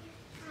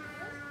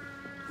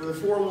with a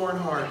forlorn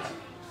heart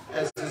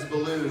as his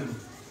balloon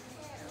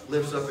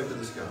lifts up into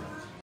the sky.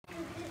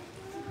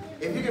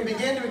 If you can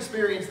begin to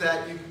experience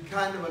that, you can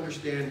kind of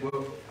understand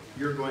what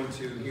you're going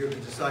to hear the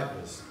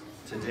disciples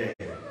today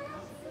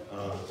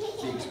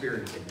be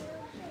experiencing.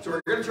 So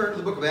we're going to turn to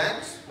the book of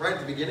Acts, right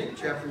at the beginning,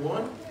 chapter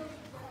 1.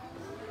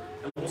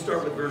 And we'll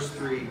start with verse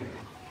 3.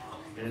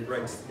 And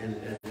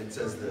it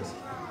says this: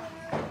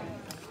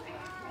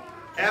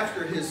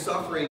 "After his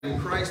suffering,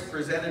 Christ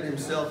presented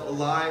himself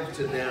alive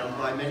to them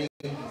by many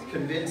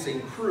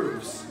convincing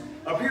proofs,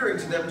 appearing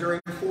to them during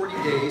 40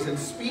 days and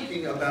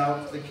speaking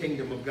about the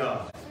kingdom of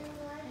God.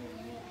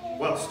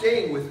 While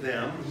staying with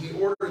them, he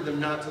ordered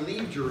them not to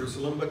leave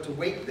Jerusalem, but to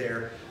wait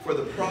there for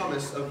the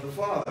promise of the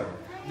Father.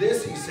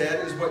 This, he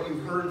said, is what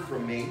you've heard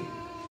from me.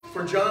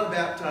 For John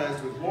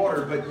baptized with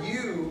water, but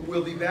you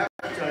will be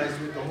baptized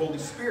with the Holy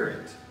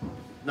Spirit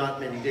not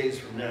many days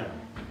from now."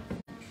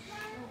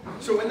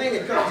 So when they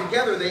had come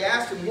together, they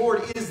asked him,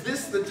 "Lord, is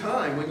this the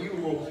time when you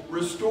will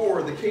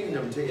restore the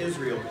kingdom to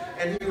Israel?"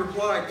 And he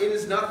replied, "It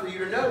is not for you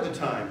to know the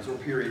times or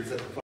periods that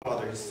the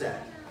Father has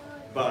set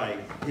by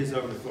his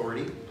own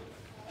authority.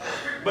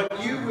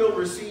 But you will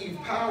receive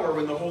power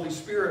when the Holy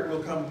Spirit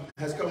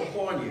has come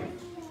upon you.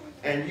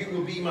 And you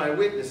will be my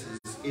witnesses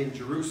in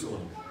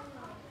Jerusalem,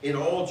 in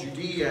all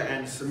Judea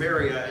and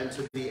Samaria, and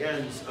to the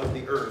ends of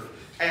the earth."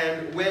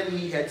 And when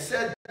he had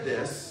said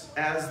this,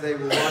 as they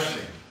were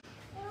watching,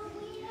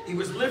 he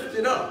was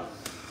lifted up,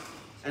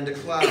 and a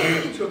cloud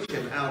took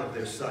him out of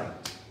their sight.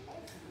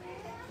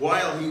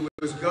 While he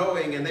was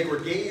going and they were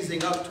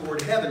gazing up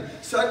toward heaven,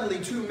 suddenly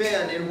 2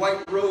 men in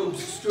white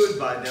robes stood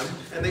by them,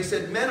 and they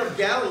said, "Men of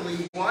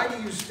Galilee, why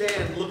do you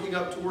stand looking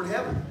up toward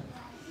heaven?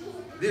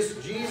 This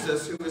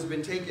Jesus who has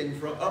been taken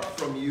up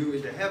from you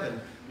into heaven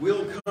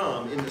will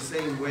come in the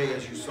same way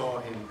as you saw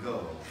him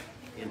go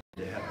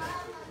into heaven.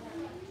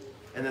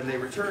 And then they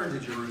returned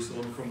to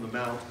Jerusalem from the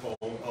Mount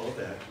called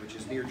Olivet, which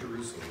is near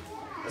Jerusalem,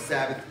 a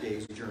Sabbath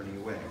day's journey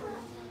away.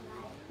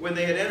 When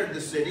they had entered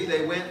the city,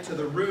 they went to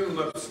the room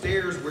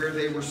upstairs where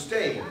they were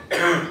staying.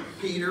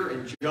 Peter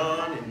and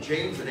John and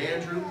James and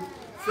Andrew,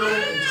 Philip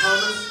and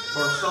Thomas,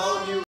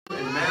 Bartholomew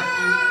and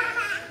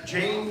Matthew,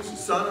 James,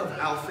 son of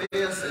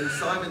Alphaeus, and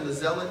Simon the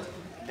Zealot,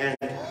 and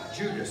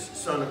Judas,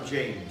 son of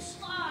James.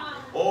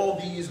 All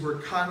these were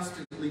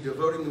constantly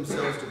devoting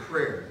themselves to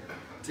prayer,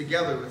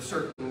 together with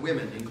certain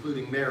women,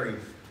 including Mary,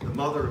 the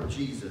mother of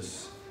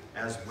Jesus,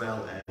 as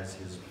well as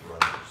his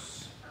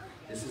brothers.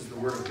 This is the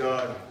word of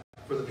God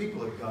for the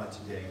people of God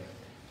today.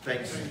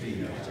 Thanks be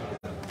to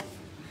God.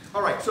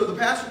 All right, so the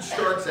passage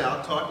starts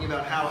out talking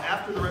about how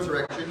after the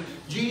resurrection,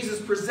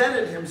 Jesus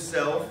presented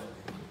himself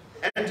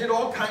and did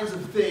all kinds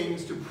of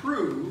things to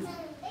prove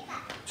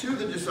to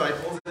the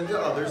disciples and to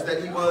others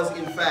that he was,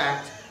 in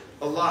fact,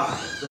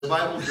 alive. The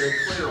Bible is very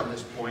clear on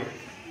this point.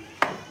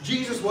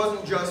 Jesus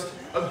wasn't just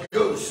a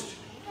ghost.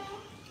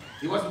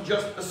 He wasn't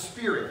just a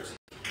spirit.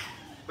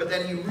 But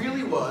that he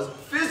really was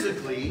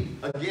physically,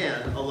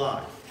 again,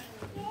 alive.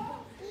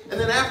 And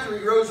then after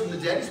he rose from the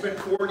dead, he spent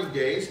 40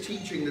 days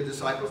teaching the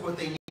disciples what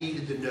they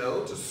needed to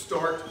know to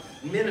start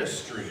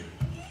ministry.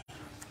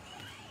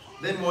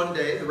 Then one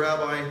day, the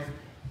rabbi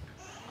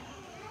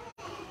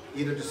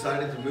either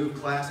decided to move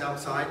class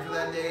outside for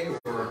that day,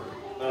 or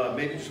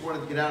maybe just wanted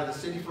to get out of the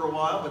city for a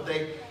while, but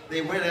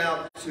they went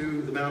out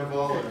to the Mount of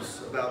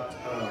Olives, about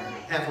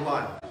half a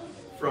mile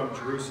from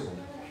Jerusalem.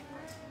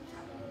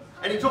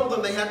 And he told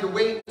them they had to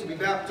wait to be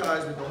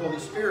baptized with the Holy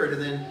Spirit,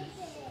 and then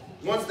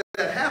once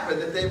that happened,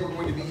 that they were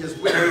going to be his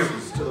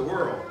witnesses to the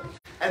world.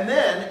 And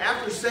then,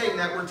 after saying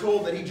that, we're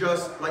told that he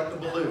just, like the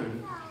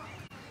balloon,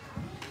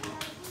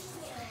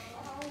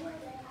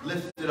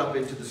 lifted up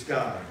into the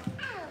sky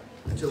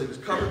until he was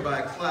covered by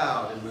a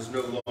cloud and was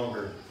no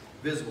longer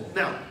visible.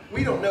 Now,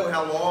 we don't know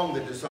how long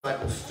the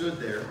disciples stood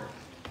there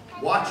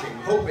watching,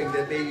 hoping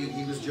that maybe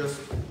he was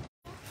just,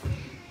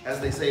 as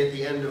they say at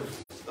the end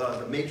of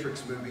the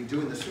Matrix movie,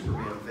 doing the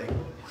Superman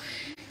thing.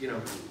 You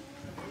know.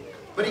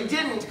 But he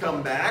didn't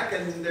come back,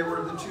 and there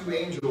were the two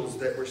angels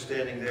that were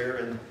standing there,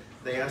 and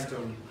they asked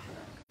him,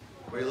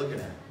 "What are you looking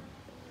at?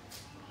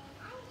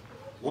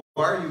 Why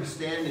are you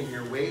standing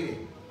here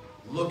waiting,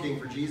 looking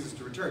for Jesus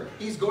to return?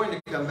 He's going to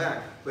come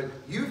back, but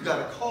you've got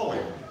a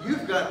calling.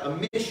 You've got a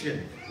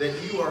mission that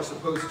you are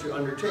supposed to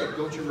undertake.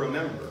 Don't you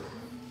remember?"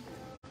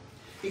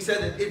 He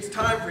said that it's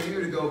time for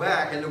you to go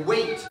back and to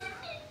wait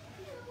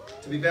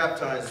to be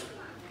baptized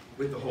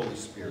with the Holy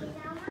Spirit.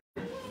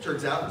 It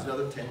turns out it was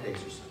another 10 days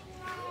or so.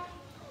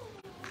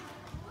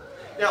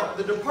 Now,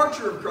 the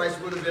departure of Christ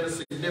would have been a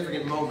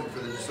significant moment for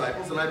the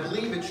disciples, and I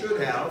believe it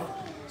should have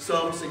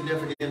some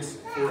significance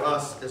for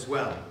us as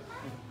well.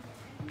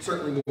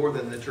 Certainly more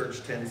than the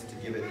church tends to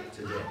give it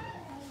today.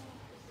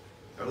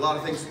 There are a lot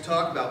of things to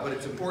talk about, but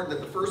it's important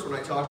that the first one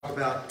I talk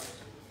about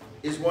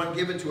is one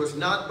given to us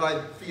not by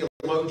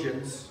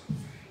theologians,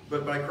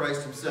 but by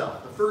Christ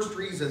himself. The first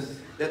reason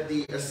that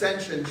the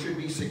ascension should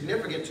be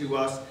significant to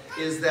us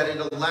is that it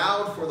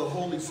allowed for the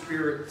Holy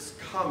Spirit's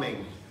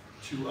coming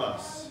to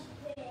us.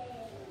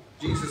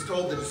 Jesus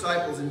told the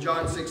disciples in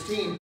John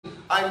 16,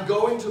 "I'm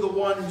going to the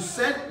one who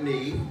sent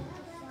me,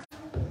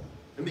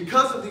 and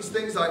because of these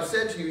things I've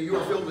said to you, you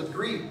are filled with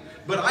grief.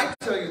 But I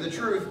tell you the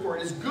truth, for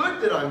it is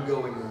good that I'm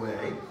going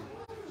away.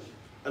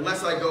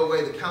 Unless I go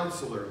away, the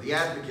Counselor, the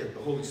Advocate,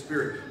 the Holy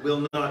Spirit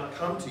will not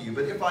come to you.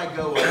 But if I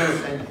go, I will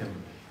send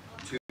him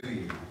to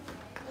you."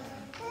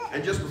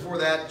 And just before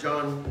that,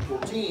 John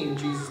 14,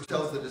 Jesus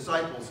tells the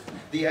disciples,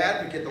 "The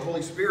Advocate, the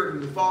Holy Spirit,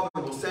 whom the Father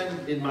will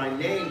send in my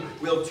name,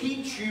 will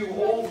teach you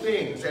all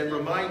things and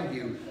remind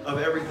you of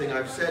everything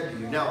I've said to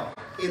you." Now,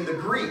 in the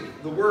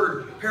Greek, the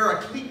word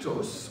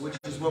parakletos, which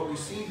is what we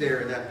see there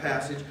in that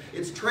passage,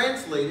 it's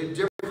translated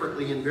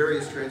differently in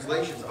various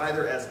translations,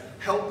 either as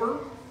helper,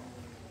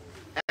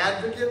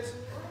 advocate,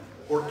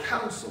 or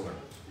counselor.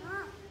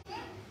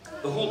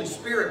 The Holy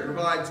Spirit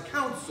provides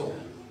counsel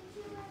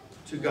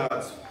to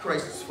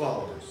Christ's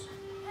followers.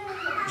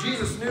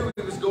 Jesus knew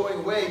he was going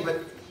away,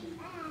 but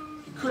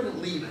he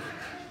couldn't leave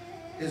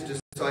his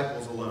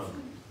disciples alone.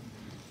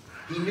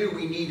 He knew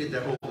we needed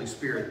the Holy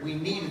Spirit. We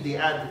needed the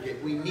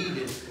advocate. We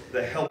needed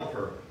the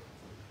helper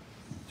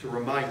to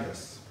remind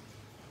us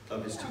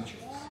of his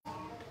teachings.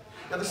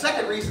 Now, the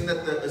second reason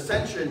that the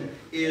ascension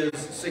is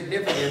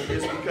significant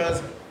is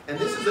because, and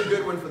this is a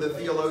good one for the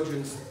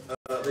theologians,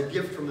 the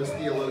gift from the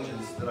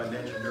theologians that I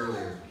mentioned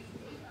earlier.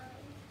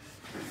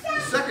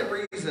 The second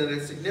reason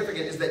it's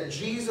significant is that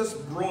Jesus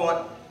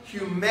brought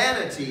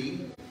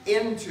humanity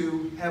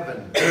into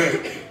heaven.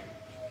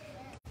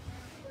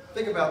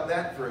 Think about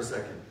that for a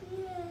second.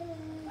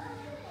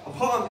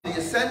 Upon the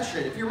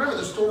ascension, if you remember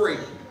the story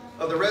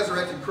of the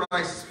resurrected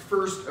Christ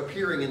first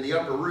appearing in the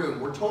upper room,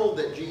 we're told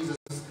that Jesus,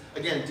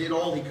 again, did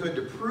all he could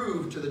to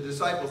prove to the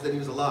disciples that he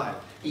was alive.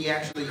 He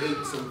actually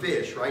ate some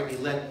fish, right? He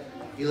let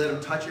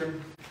them touch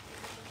him.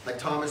 Like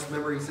Thomas,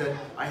 remember, he said,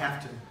 "I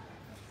have to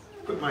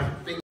put my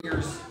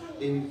fingers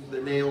in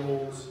the nail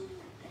holes.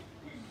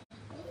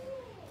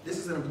 This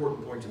is an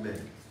important point to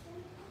make.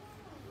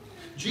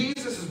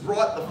 Jesus has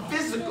brought the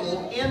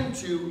physical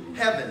into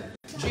heaven.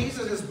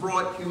 Jesus has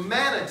brought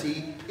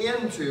humanity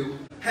into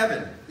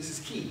heaven. This is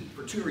key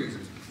for two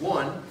reasons.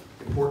 One,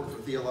 important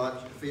for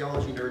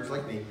theology nerds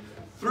like me.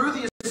 Through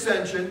the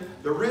ascension,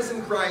 the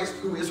risen Christ,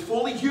 who is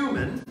fully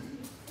human,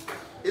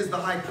 is the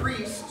high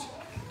priest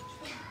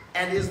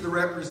and is the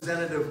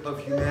representative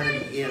of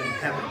humanity in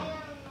heaven.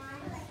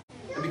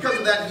 And because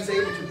of that, he's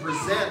able to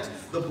present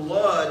the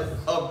blood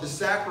of the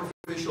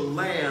sacrificial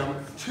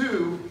lamb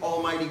to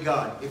Almighty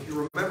God. If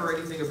you remember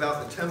anything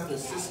about the temple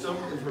system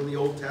from the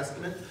Old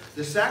Testament,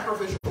 the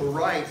sacrificial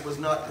rite was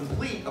not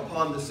complete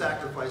upon the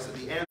sacrifice of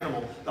the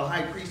animal. The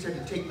high priest had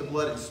to take the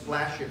blood and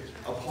splash it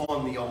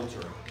upon the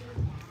altar.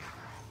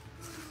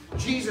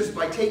 Jesus,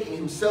 by taking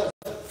himself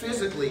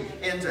physically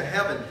into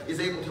heaven, is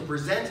able to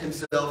present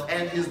himself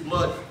and his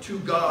blood to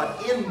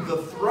God in the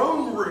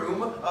throne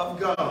room of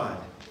God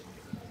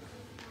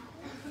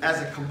as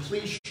a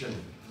completion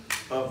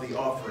of the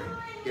offering.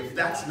 If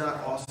that's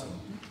not awesome,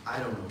 I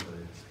don't know what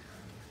it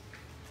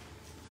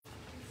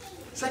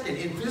is. Second,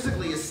 in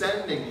physically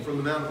ascending from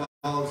the Mount of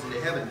Olives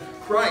into heaven,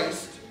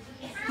 Christ,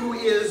 who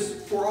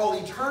is for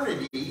all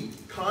eternity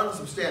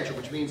consubstantial,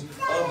 which means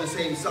of the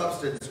same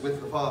substance with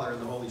the Father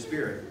and the Holy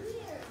Spirit,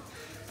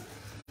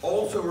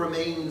 also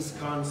remains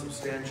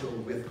consubstantial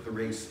with the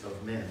race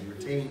of men. He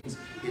retains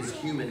his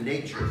human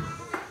nature.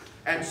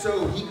 And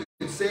so he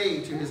could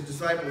say to his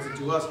disciples and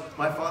to us,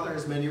 "My Father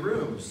has many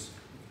rooms.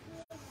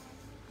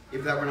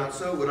 If that were not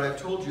so, would I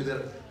have told you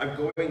that I'm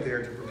going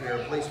there to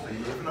prepare a place for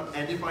you?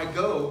 And if I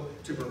go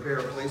to prepare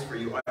a place for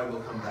you, I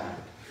will come back.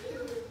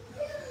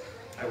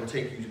 I will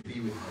take you to be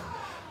with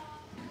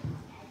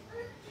me."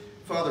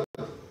 Father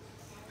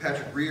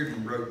Patrick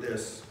Reardon wrote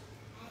this.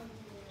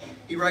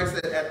 He writes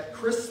that at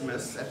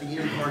Christmas, at the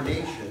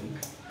Incarnation,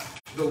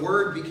 the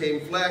Word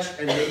became flesh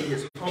and made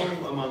his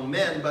home among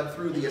men, but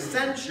through the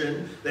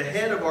ascension, the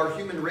head of our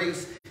human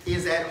race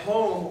is at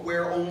home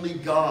where only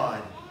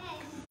God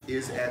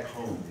is at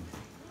home.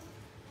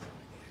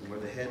 And where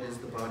the head is,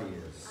 the body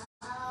is.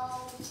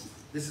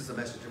 This is a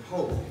message of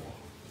hope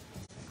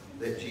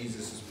that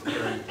Jesus is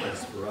preparing a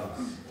place for us.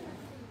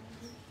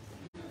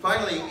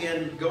 Finally,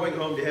 in going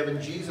home to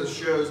heaven, Jesus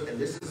shows, and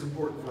this is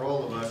important for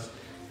all of us,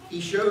 he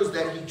shows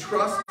that he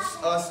trusts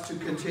us to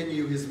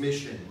continue his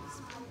mission.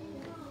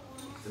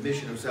 The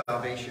mission of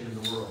salvation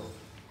in the world.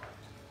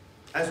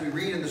 As we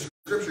read in the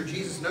scripture,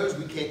 Jesus knows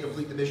we can't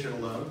complete the mission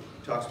alone.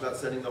 He talks about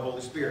sending the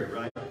Holy Spirit,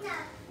 right?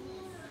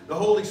 The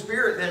Holy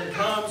Spirit then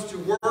comes to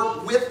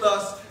work with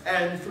us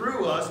and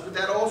through us, but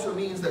that also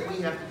means that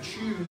we have to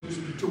choose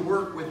to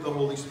work with the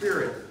Holy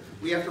Spirit.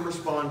 We have to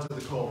respond to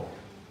the call.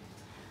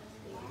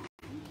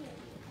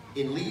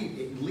 In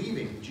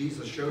leaving,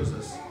 Jesus shows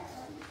us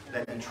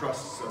that he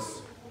trusts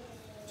us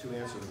to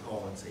answer the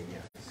call and say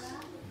yes.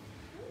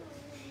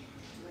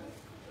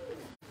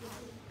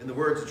 In the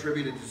words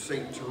attributed to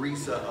St.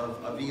 Teresa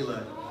of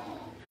Avila,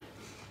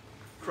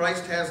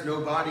 Christ has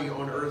no body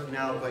on earth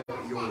now but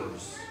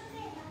yours.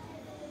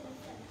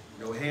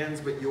 No hands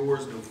but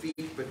yours, no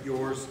feet but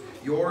yours.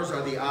 Yours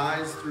are the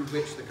eyes through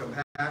which the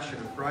compassion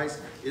of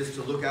Christ is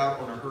to look out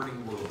on a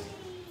hurting world.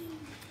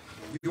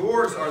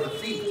 Yours are the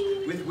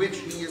feet with which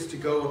he is to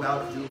go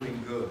about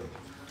doing good.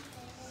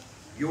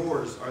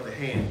 Yours are the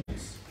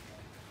hands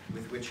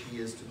with which he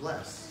is to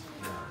bless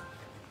now.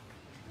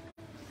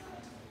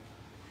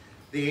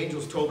 The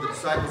angels told the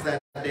disciples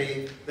that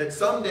day that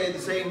someday the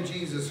same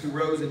Jesus who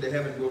rose into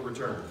heaven will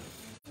return.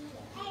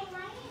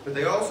 But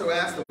they also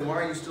asked them,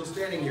 "Why are you still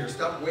standing here?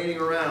 Stop waiting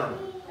around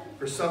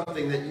for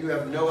something that you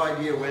have no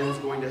idea when is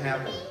going to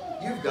happen.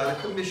 You've got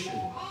a commission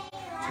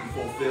to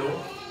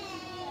fulfill."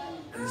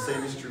 And the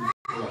same is true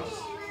for us.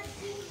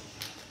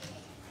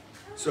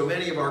 So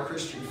many of our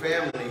Christian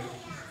family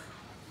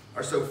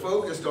are so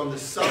focused on the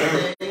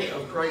someday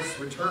of Christ's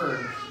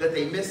return that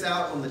they miss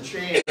out on the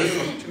chance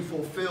to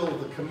fulfill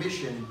the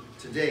commission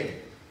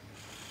today.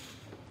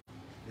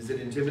 Is it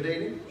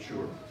intimidating?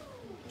 Sure.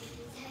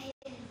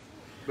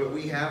 But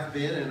we have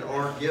been and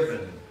are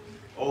given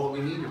all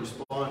that we need to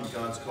respond to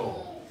God's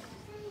call,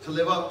 to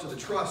live up to the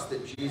trust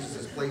that Jesus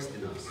has placed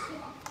in us.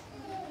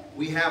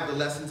 We have the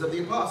lessons of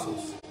the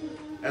apostles,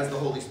 as the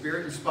Holy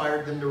Spirit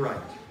inspired them to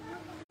write.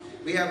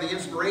 We have the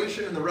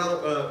inspiration and the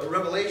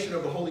revelation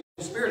of the Holy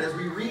Spirit as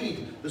we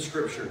read the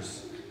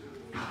Scriptures.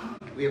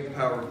 We have the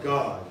power of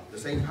God, the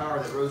same power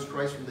that rose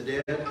Christ from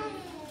the dead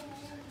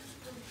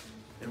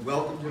and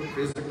welcomed him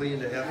physically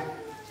into heaven.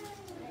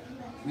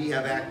 We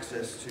have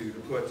access to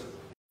put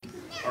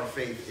our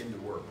faith into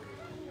work.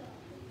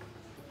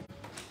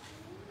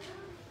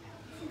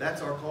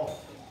 That's our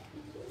call.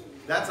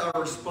 That's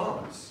our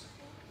response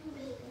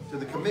to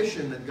the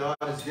commission that God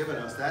has given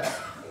us. That's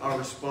our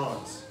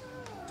response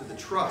to the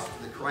trust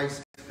that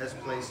Christ has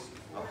placed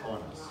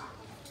upon us.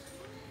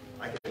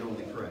 I can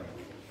only pray.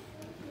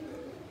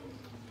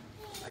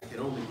 I can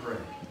only pray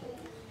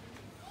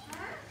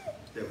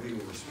that we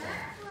will respond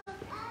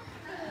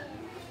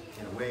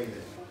in a way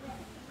that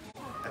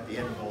at the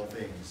end of all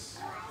things,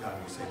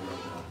 God will say, "Well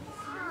done."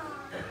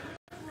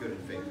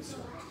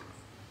 concerned.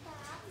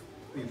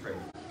 Will you pray?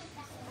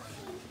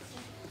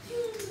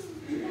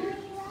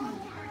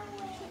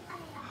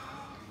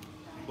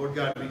 Lord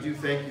God, we do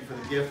thank you for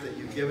the gift that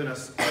you've given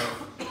us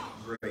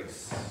of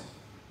grace.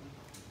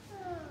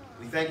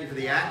 We thank you for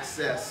the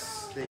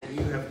access that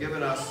you have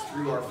given us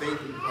through our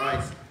faith in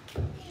Christ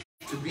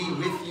to be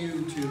with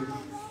you, to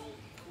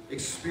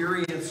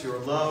experience your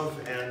love,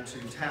 and to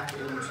tap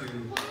into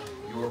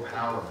your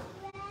power.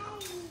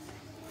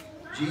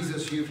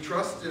 Jesus, you've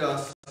trusted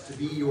us to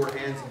be your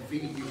hands and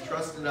feet. You've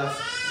trusted us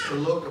to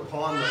look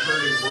upon the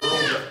hurting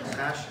world with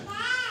compassion.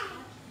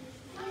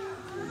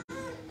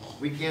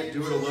 We can't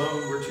do it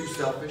alone. We're too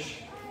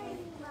selfish.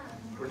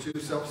 We're too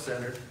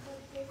self-centered.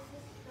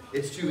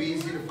 It's too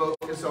easy to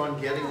focus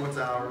on getting what's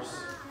ours.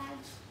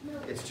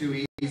 It's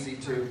too easy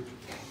to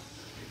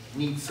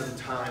need some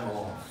time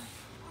off.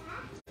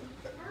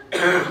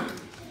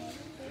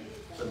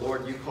 But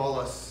Lord, you call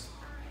us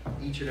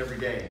each and every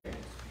day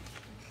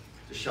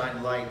to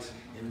shine light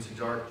into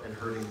dark and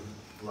hurting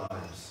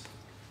lives.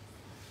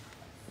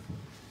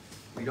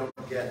 We don't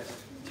get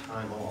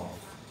time off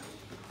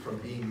from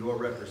being your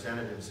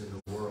representatives in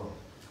the world.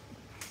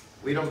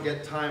 We don't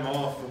get time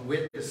off from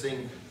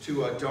witnessing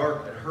to a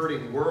dark and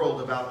hurting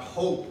world about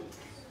hope.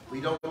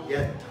 We don't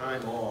get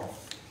time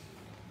off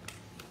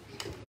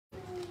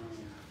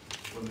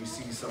when we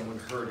see someone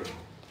hurting.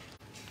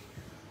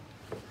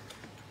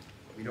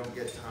 We don't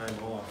get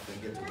time off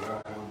and get to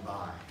walk on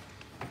by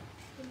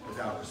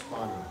without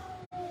responding.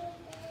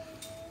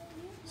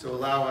 So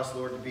allow us,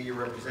 Lord, to be your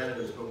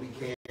representatives, but we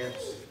can't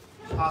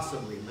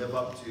possibly live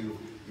up to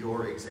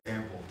your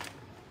example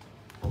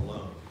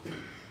alone.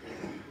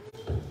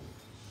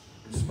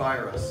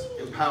 Inspire us,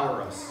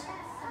 empower us,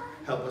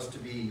 help us to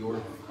be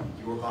your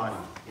body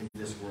in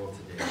this world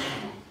today.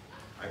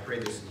 I pray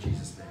this in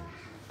Jesus'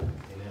 name.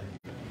 Amen.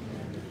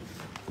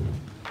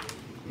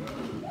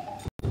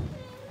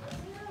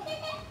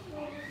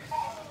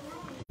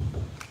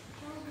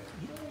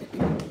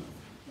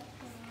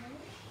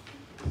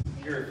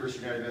 Here at First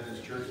United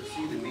Methodist Church, you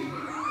see that we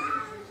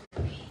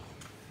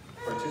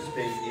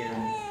participate in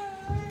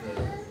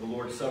the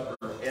Lord's Supper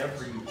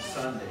every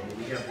Sunday.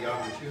 We have the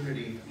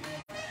opportunity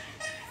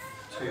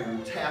to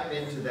tap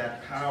into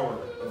that power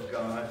of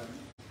God,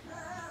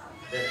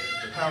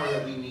 the power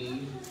that we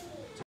need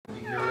to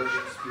be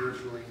nourished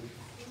spiritually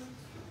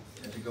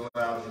and to go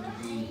out and to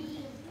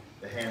be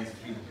the hands and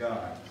feet of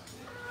God.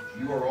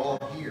 You are all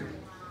here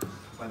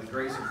by the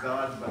grace of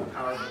God, by the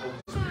power of the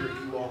Holy Spirit.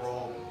 You are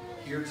all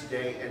here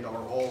today and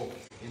are all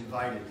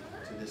invited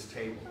to this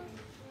table.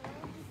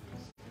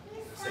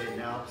 Say it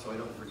now so I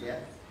don't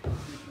forget.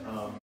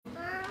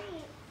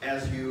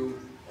 As you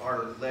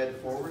are led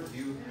forward,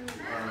 you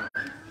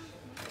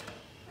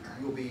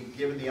will be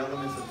given the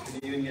elements of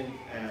communion,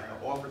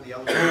 offered the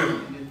elements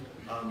of communion.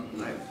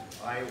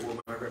 I or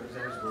my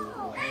representatives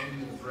will hand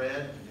you the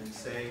bread and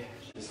say,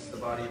 this is the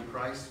body of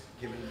Christ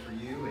given for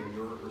you, and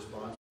your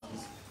response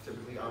is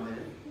typically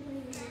amen.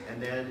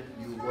 And then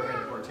you go ahead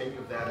and partake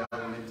of that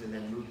element and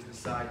then move to the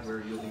side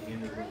where you'll be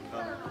handed with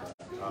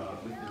a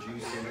cup with the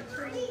juice in it.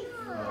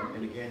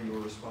 And again, your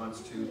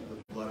response to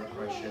the blood of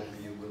Christ shed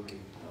for you will be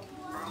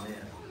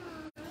amen.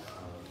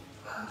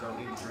 You don't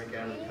need to drink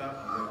out of the cup.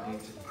 You don't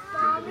need to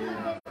dip it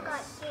in.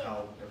 That's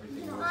how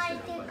everything works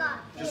there.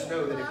 But just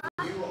know that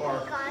if you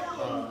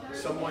are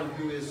someone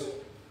who is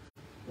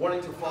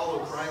wanting to follow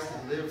Christ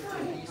and live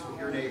in peace with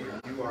your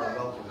neighbor, you are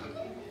welcome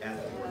at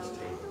the Lord's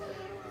table.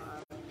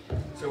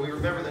 So we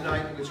remember the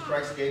night in which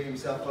Christ gave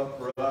himself up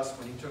for us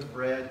when he took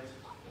bread,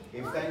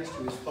 gave thanks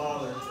to his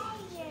Father,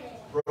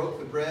 broke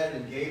the bread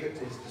and gave it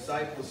to his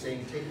disciples,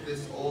 saying, take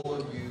this, all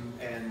of you,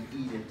 and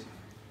eat it.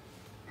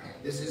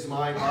 This is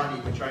my body,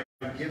 which I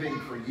am giving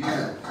for you.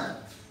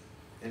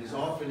 And as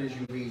often as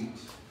you eat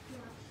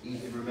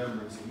in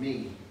remembrance of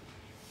me.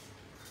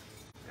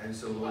 And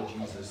so, Lord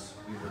Jesus,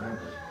 we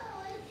remember.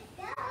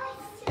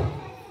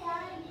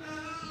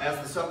 As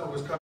the supper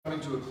was coming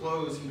to a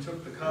close, he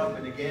took the cup,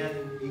 and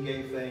again he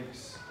gave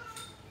thanks.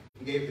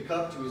 He gave the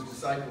cup to his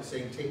disciples,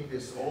 saying, take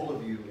this, all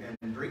of you,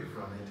 and drink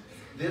from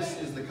it. This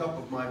is the cup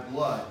of my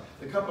blood,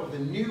 the cup of the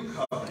new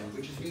covenant,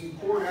 which is being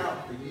poured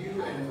out for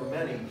you and for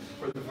many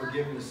for the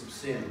forgiveness of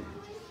sin.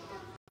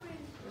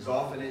 As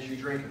often as you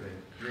drink of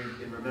it,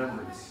 drink in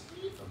remembrance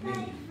of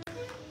me.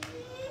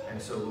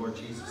 And so, Lord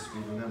Jesus,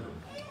 we remember.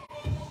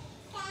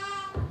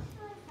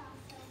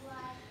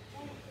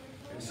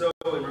 And so,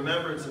 in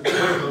remembrance of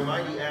your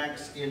mighty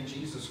acts in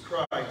Jesus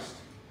Christ,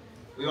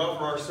 we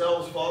offer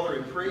ourselves, Father,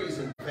 in praise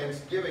and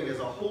thanksgiving as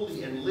a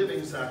holy and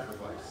living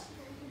sacrifice,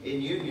 in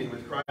union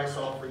with Christ's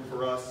offering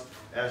for us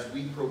as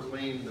we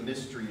proclaim the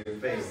mystery of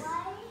faith.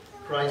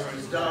 Christ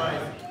has died,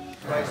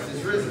 Christ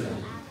is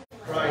risen,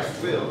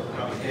 Christ will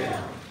come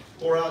again.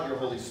 Pour out your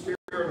Holy Spirit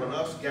on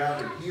us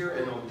gathered here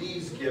and on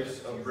these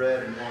gifts of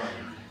bread and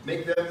wine.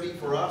 Make them be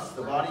for us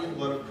the body and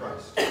blood of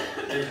Christ,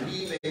 and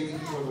we may be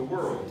for the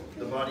world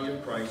the body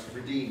of Christ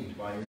redeemed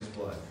by his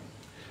blood.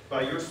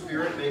 By your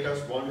Spirit, make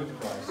us one with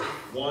Christ,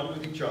 one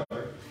with each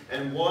other,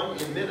 and one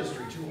in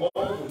ministry to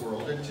all the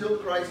world until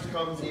Christ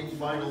comes in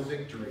final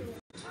victory.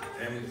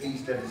 and we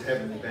feast at his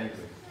heavenly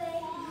banquet.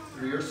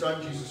 Through your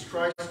Son, Jesus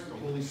Christ, the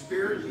Holy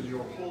Spirit, and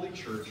your holy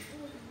church,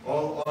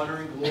 all honor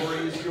and glory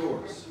is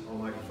yours,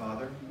 Almighty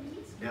Father,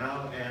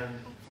 now and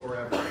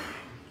forever.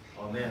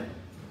 Amen.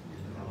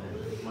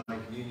 Amen. My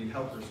communion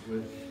helpers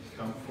would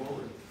come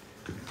forward.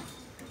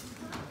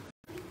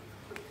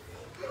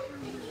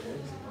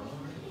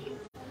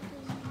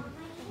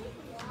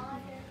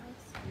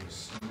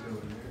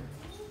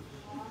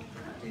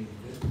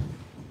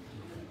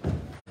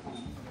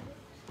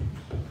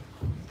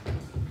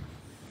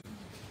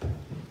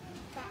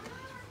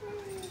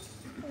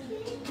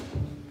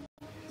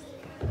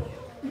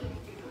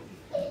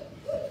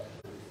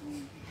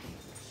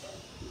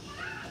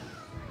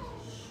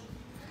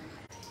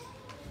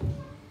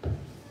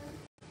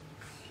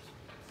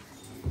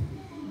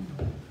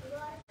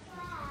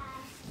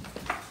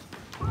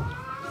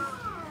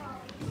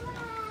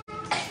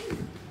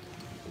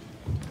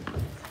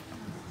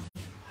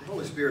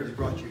 Spirit has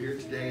brought you here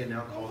today and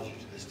now calls you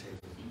to this table.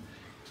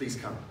 Please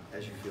come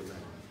as you feel that.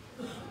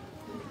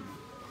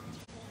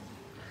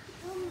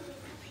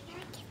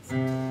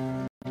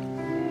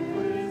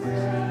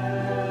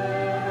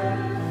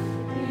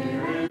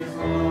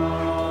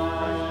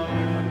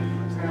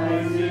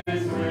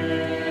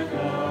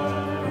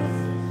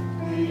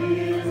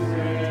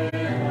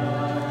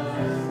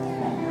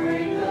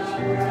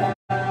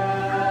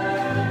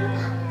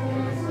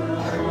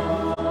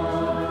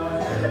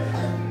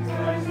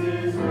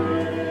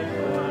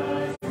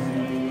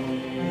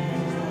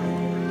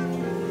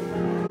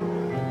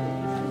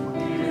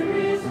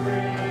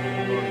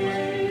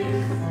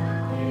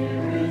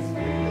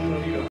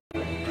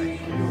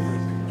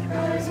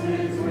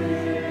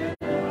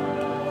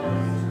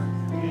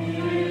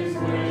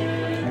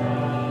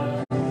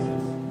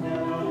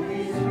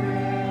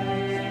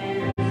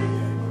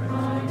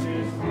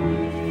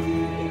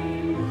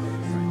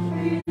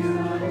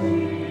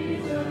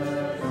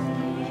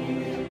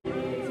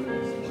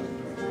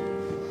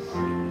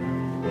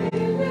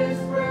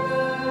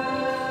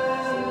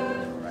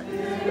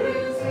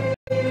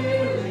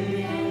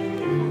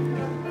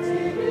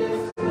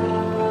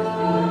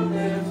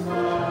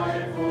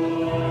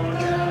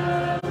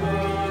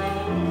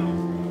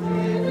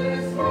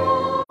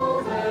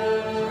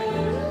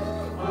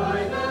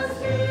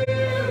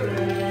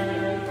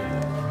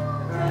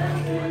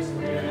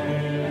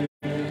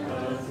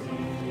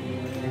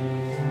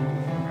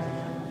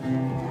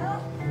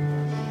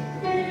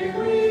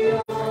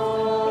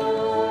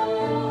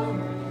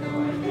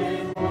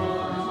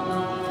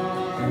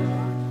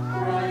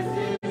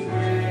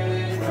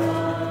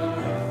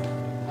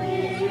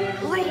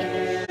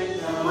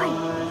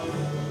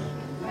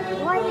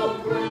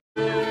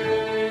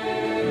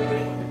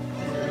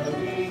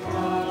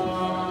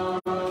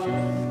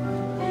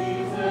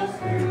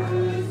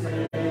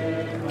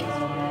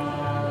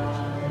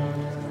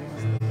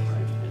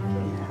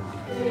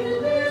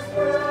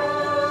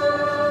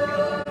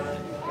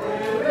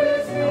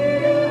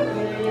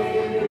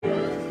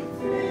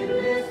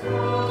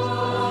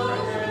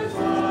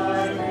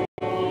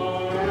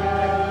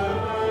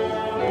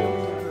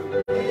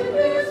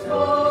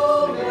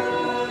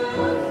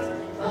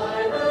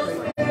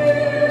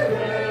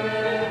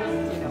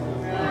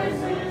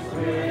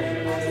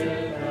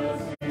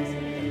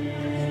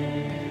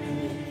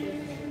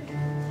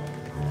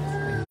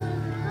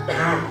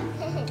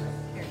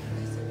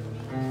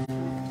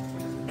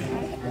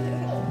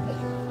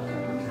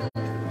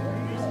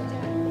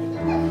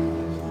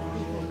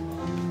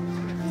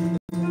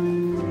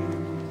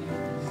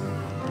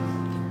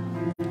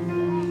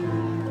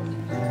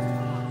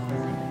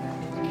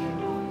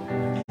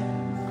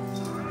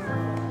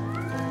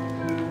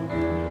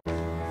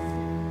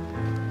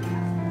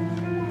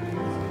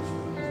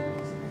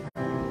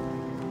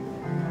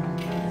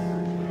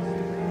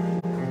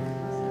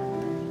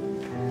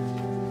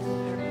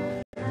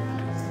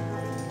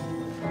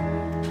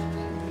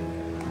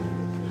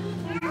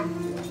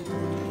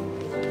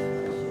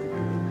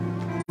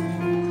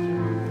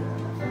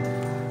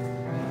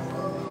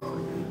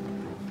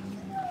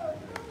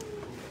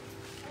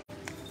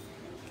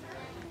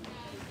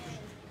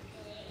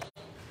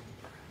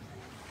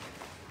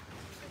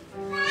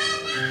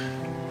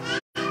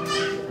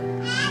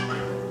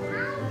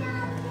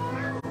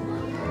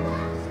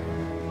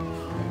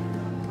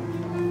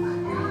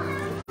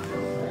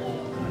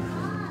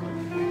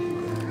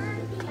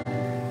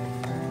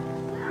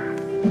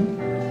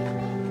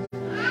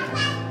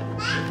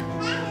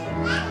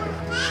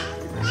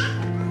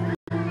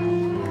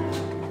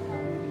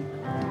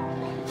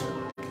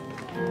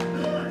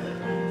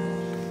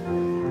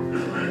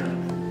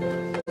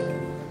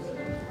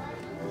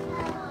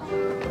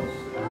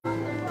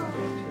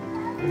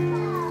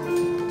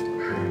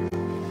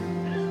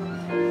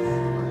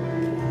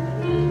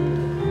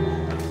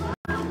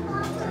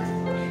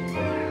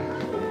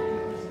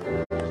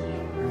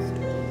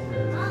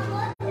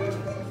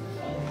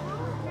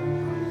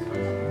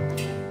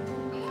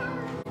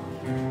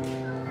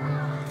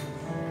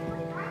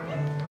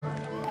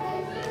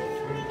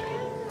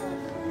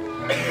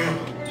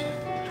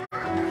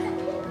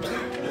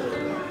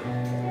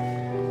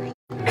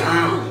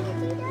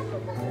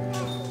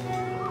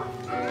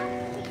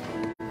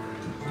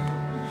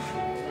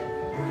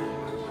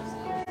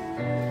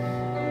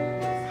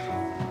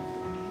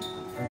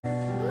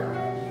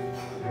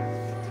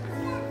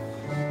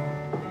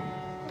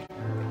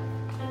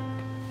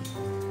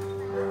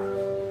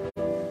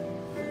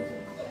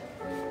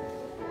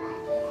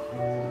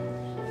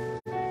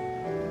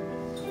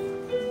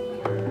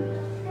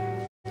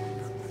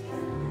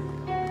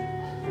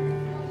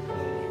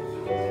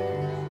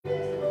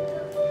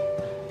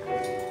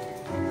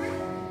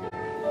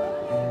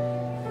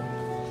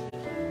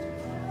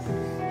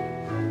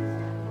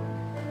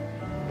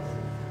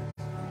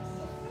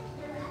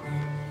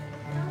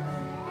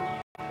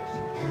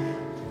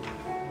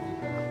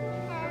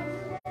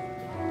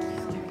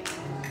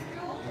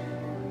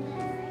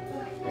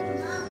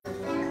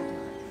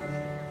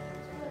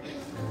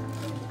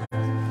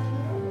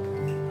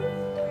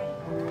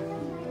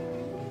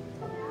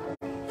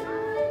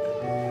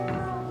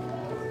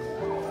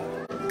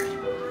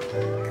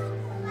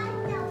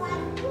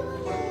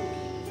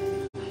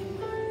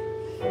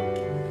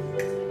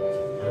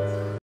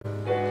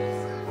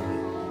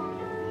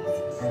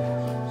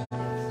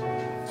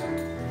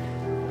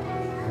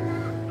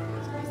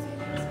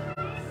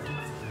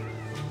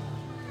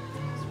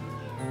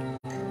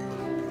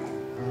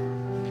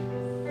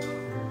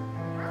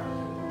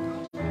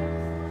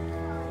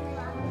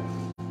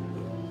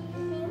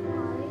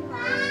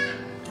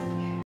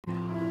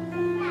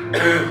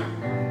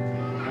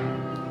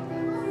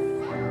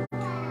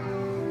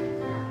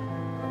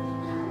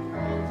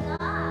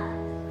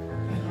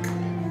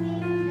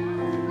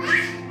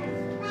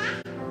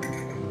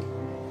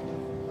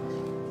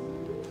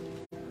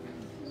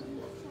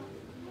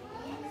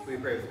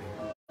 pray with me?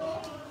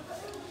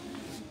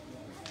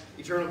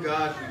 Eternal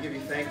God, we give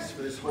you thanks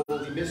for this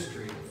holy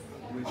mystery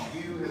in which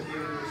you have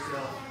given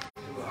yourself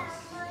to us.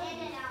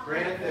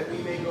 Grant that we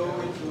may go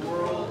into the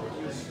world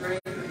in the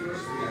strength of your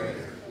Spirit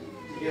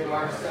to give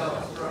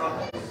ourselves for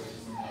others.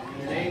 In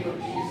the name of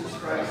Jesus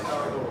Christ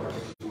our Lord.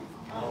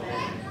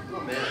 Amen.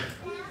 Amen.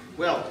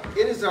 Well,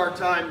 it is our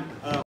time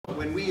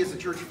when we as a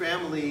church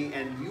family,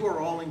 and you are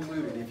all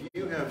included, if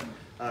you have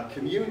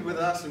communed with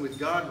us and with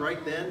God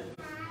right then,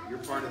 you're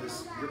part of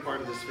this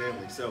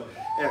family. So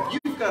if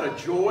you've got a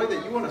joy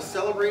that you want to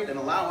celebrate and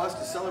allow us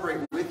to celebrate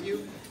with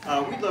you,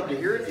 we'd love to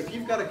hear it. If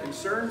you've got a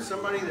concern,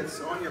 somebody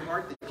that's on your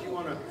heart that you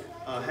want to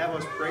have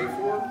us pray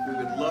for, we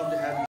would love to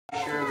have you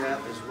share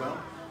that as well.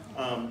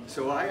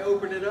 So I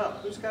open it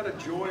up. Who's got a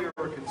joy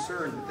or a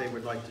concern that they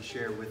would like to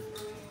share with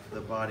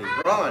the body?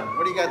 Ron,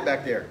 what do you got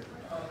back there?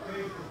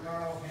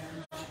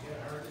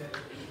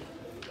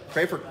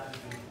 Pray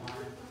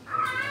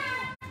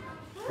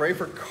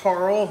for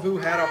Carl, who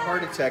had a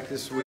heart attack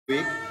this week.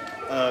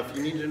 If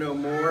you need to know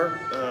more,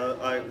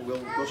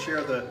 we'll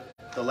share the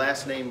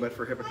last name, but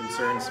for HIPAA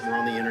concerns, we're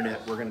on the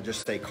internet. We're going to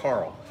just say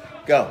Carl.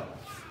 Go.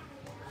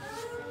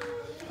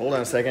 Hold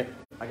on a second.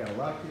 I got a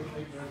lot of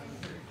kids.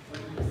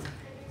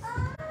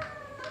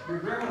 Your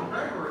grandma and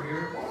grandpa are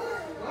here.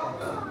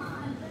 Welcome.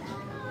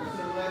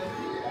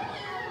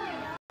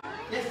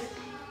 Yes.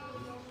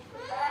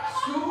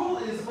 School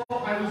is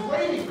all. I was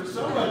waiting for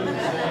somebody to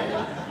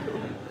say.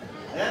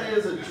 That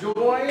is a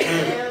joy,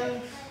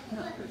 and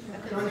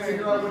trying to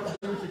figure out what to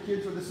do with the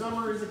kids for the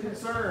summer is a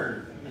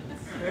concern.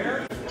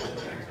 Fair?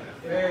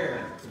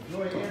 Fair. It's a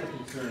joy and a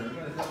concern. We've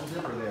got a double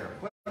dipper there.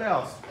 What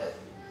else?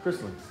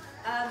 Kristen.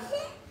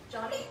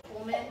 Johnny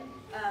Coleman,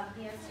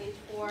 he has stage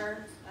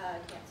 4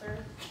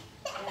 cancer,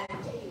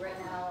 and he right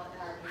now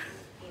is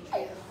being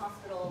treated in the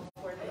hospital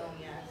for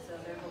pneumonia, so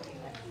they're hoping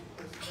that he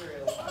pulls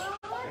through.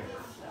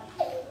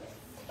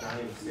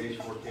 Johnny with stage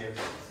 4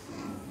 cancer.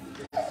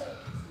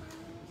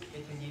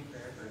 Continue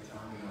prayer for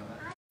Tom and Norma.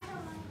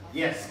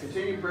 Yes,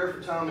 continue prayer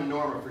for Tom and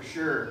Norma for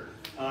sure.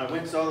 I went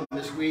and saw them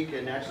this week,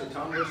 and actually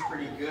Tom looks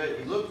pretty good.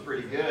 He looked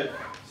pretty good,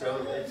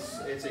 so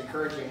it's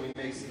encouraging. We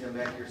may see them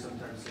back here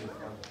sometime soon.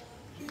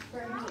 Keep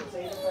praying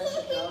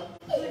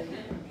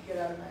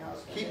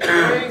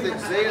that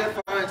Zeta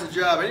finds a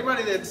job.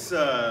 Anybody that's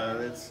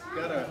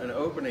got an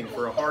opening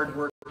for a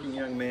hard-working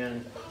young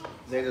man,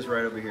 Zeta's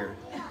right over here.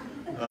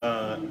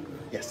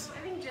 Yes. I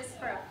think just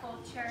for a full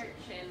church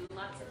and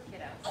lots of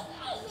kiddos.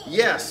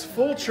 Yes,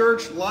 full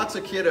church, lots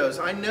of kiddos.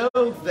 I know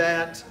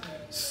that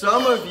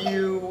some of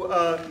you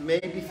may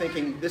be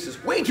thinking, this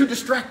is way too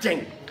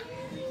distracting.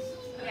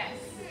 Yes,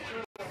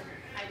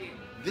 I do.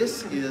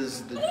 This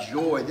is the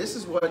joy. This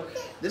is what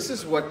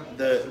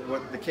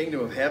the kingdom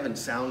of heaven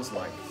sounds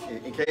like.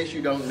 In case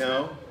you don't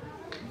know,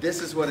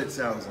 this is what it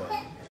sounds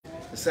like.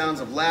 The sounds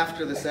of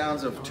laughter, the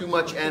sounds of too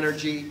much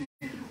energy,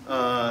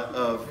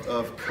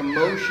 of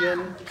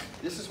commotion.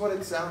 This is what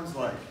it sounds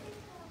like.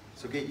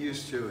 So get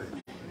used to it.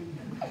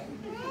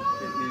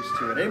 Get used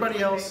to it.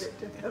 Anybody else?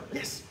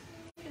 Yes.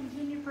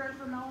 Continue prayer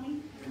for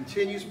Melanie.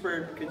 Continue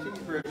prayer for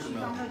She's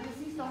Melanie.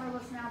 deceased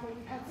ownerless now, but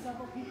we've had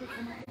several people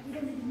come up. We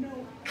don't even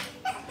know.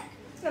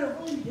 It's got a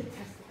really good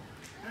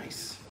testimony.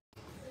 Nice.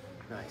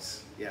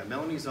 Nice. Yeah,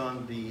 Melanie's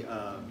on the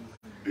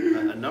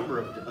a number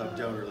of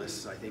donor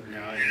lists, I think,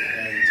 now,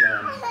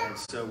 and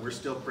so we're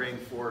still praying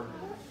for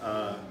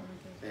an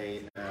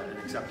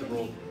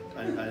acceptable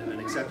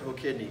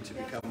kidney to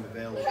become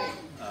available.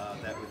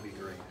 That would be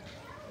great.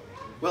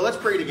 Well, let's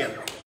pray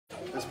together.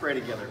 Let's pray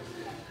together.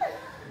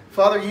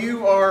 Father,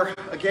 you are,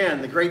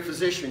 again, the great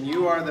physician.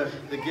 You are the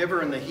giver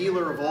and the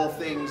healer of all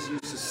things. You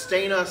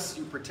sustain us,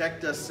 you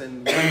protect us,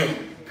 and we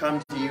come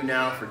to you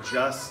now for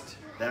just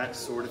that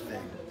sort of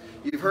thing.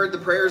 You've heard the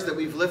prayers that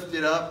we've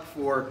lifted up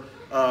for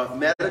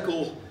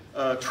medical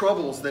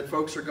troubles that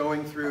folks are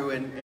going through,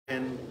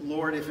 and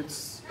Lord, if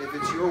it's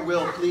your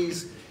will,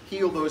 please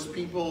heal those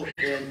people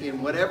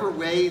in whatever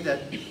way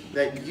that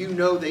you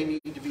know they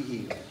need to be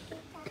healed.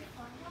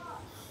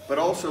 But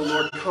also,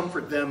 Lord,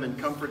 comfort them and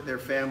comfort their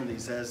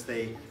families as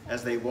they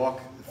walk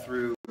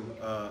through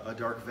a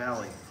dark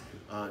valley.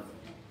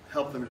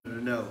 Help them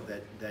to know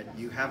that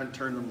you haven't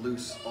turned them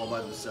loose all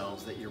by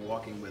themselves, that you're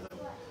walking with them,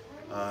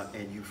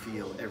 and you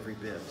feel every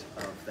bit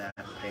of that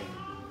pain.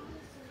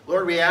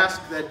 Lord, we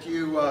ask that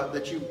you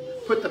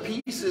put the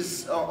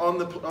pieces on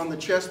the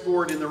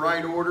chessboard in the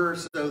right order,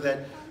 so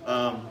that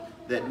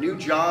that new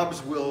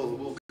jobs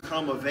will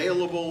come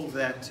available,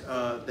 that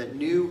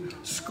new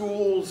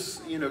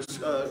schools,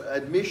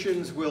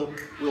 admissions will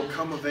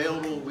come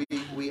available.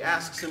 We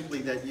ask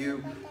simply that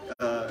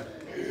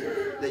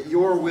that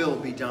your will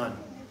be done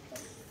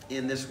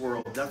in this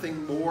world.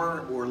 Nothing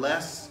more or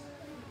less,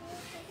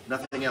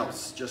 nothing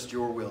else, just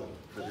your will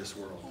for this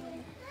world.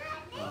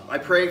 I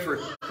pray for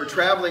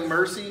traveling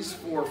mercies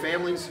for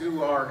families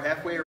who are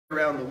halfway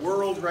around the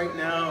world right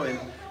now,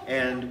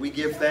 and we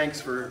give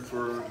thanks for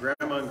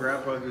Grandma and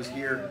Grandpa who's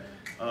here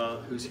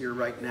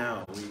right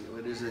now.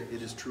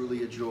 It is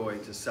truly a joy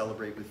to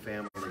celebrate with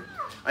family.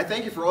 I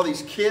thank you for all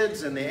these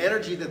kids and the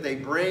energy that they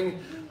bring.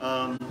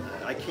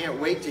 I I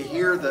can't wait to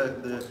hear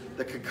the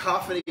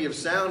cacophony of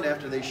sound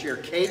after they share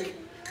cake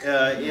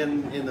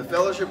in the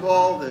fellowship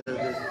hall.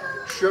 The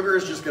sugar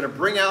is just going to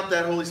bring out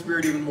that Holy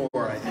Spirit even more,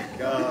 I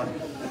think.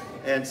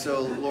 And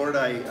so, Lord,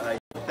 I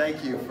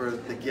thank you for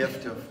the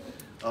gift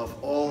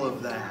of all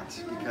of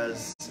that,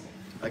 because,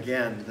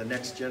 again, the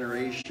next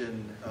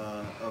generation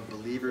of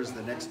believers,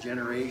 the next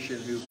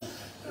generation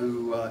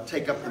who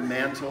take up the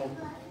mantle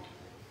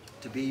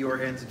to be your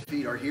hands and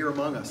feet are here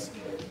among us,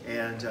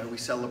 and we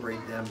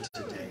celebrate them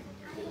today.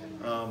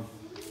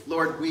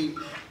 Lord,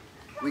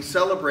 we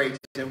celebrate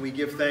and we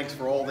give thanks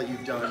for all that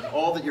you've done,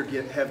 all that you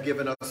have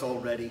given us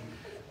already.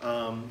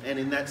 And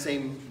in that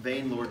same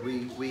vein, Lord,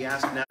 we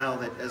ask now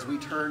that as we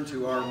turn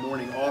to our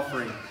morning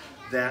offering,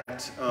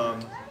 that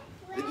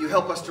you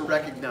help us to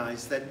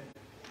recognize that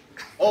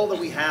all that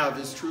we have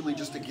is truly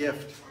just a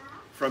gift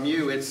from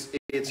you.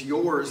 It's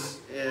yours,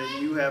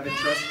 and you have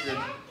entrusted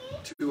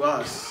to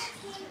us.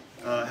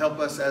 Help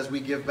us as we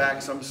give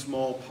back some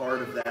small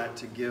part of that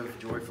to give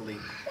joyfully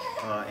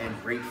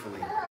and gratefully.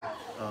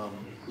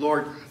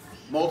 Lord,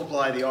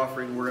 multiply the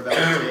offering we're about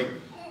to take.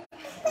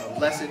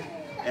 Bless it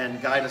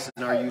and guide us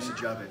in our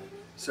usage of it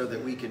so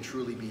that we can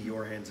truly be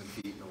your hands and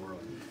feet in the world.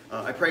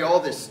 I pray all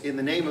this in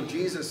the name of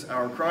Jesus,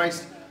 our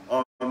Christ.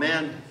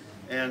 Amen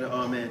and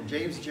amen.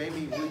 James,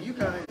 Jamie, will you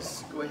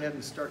guys go ahead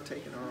and start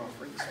taking our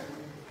offerings?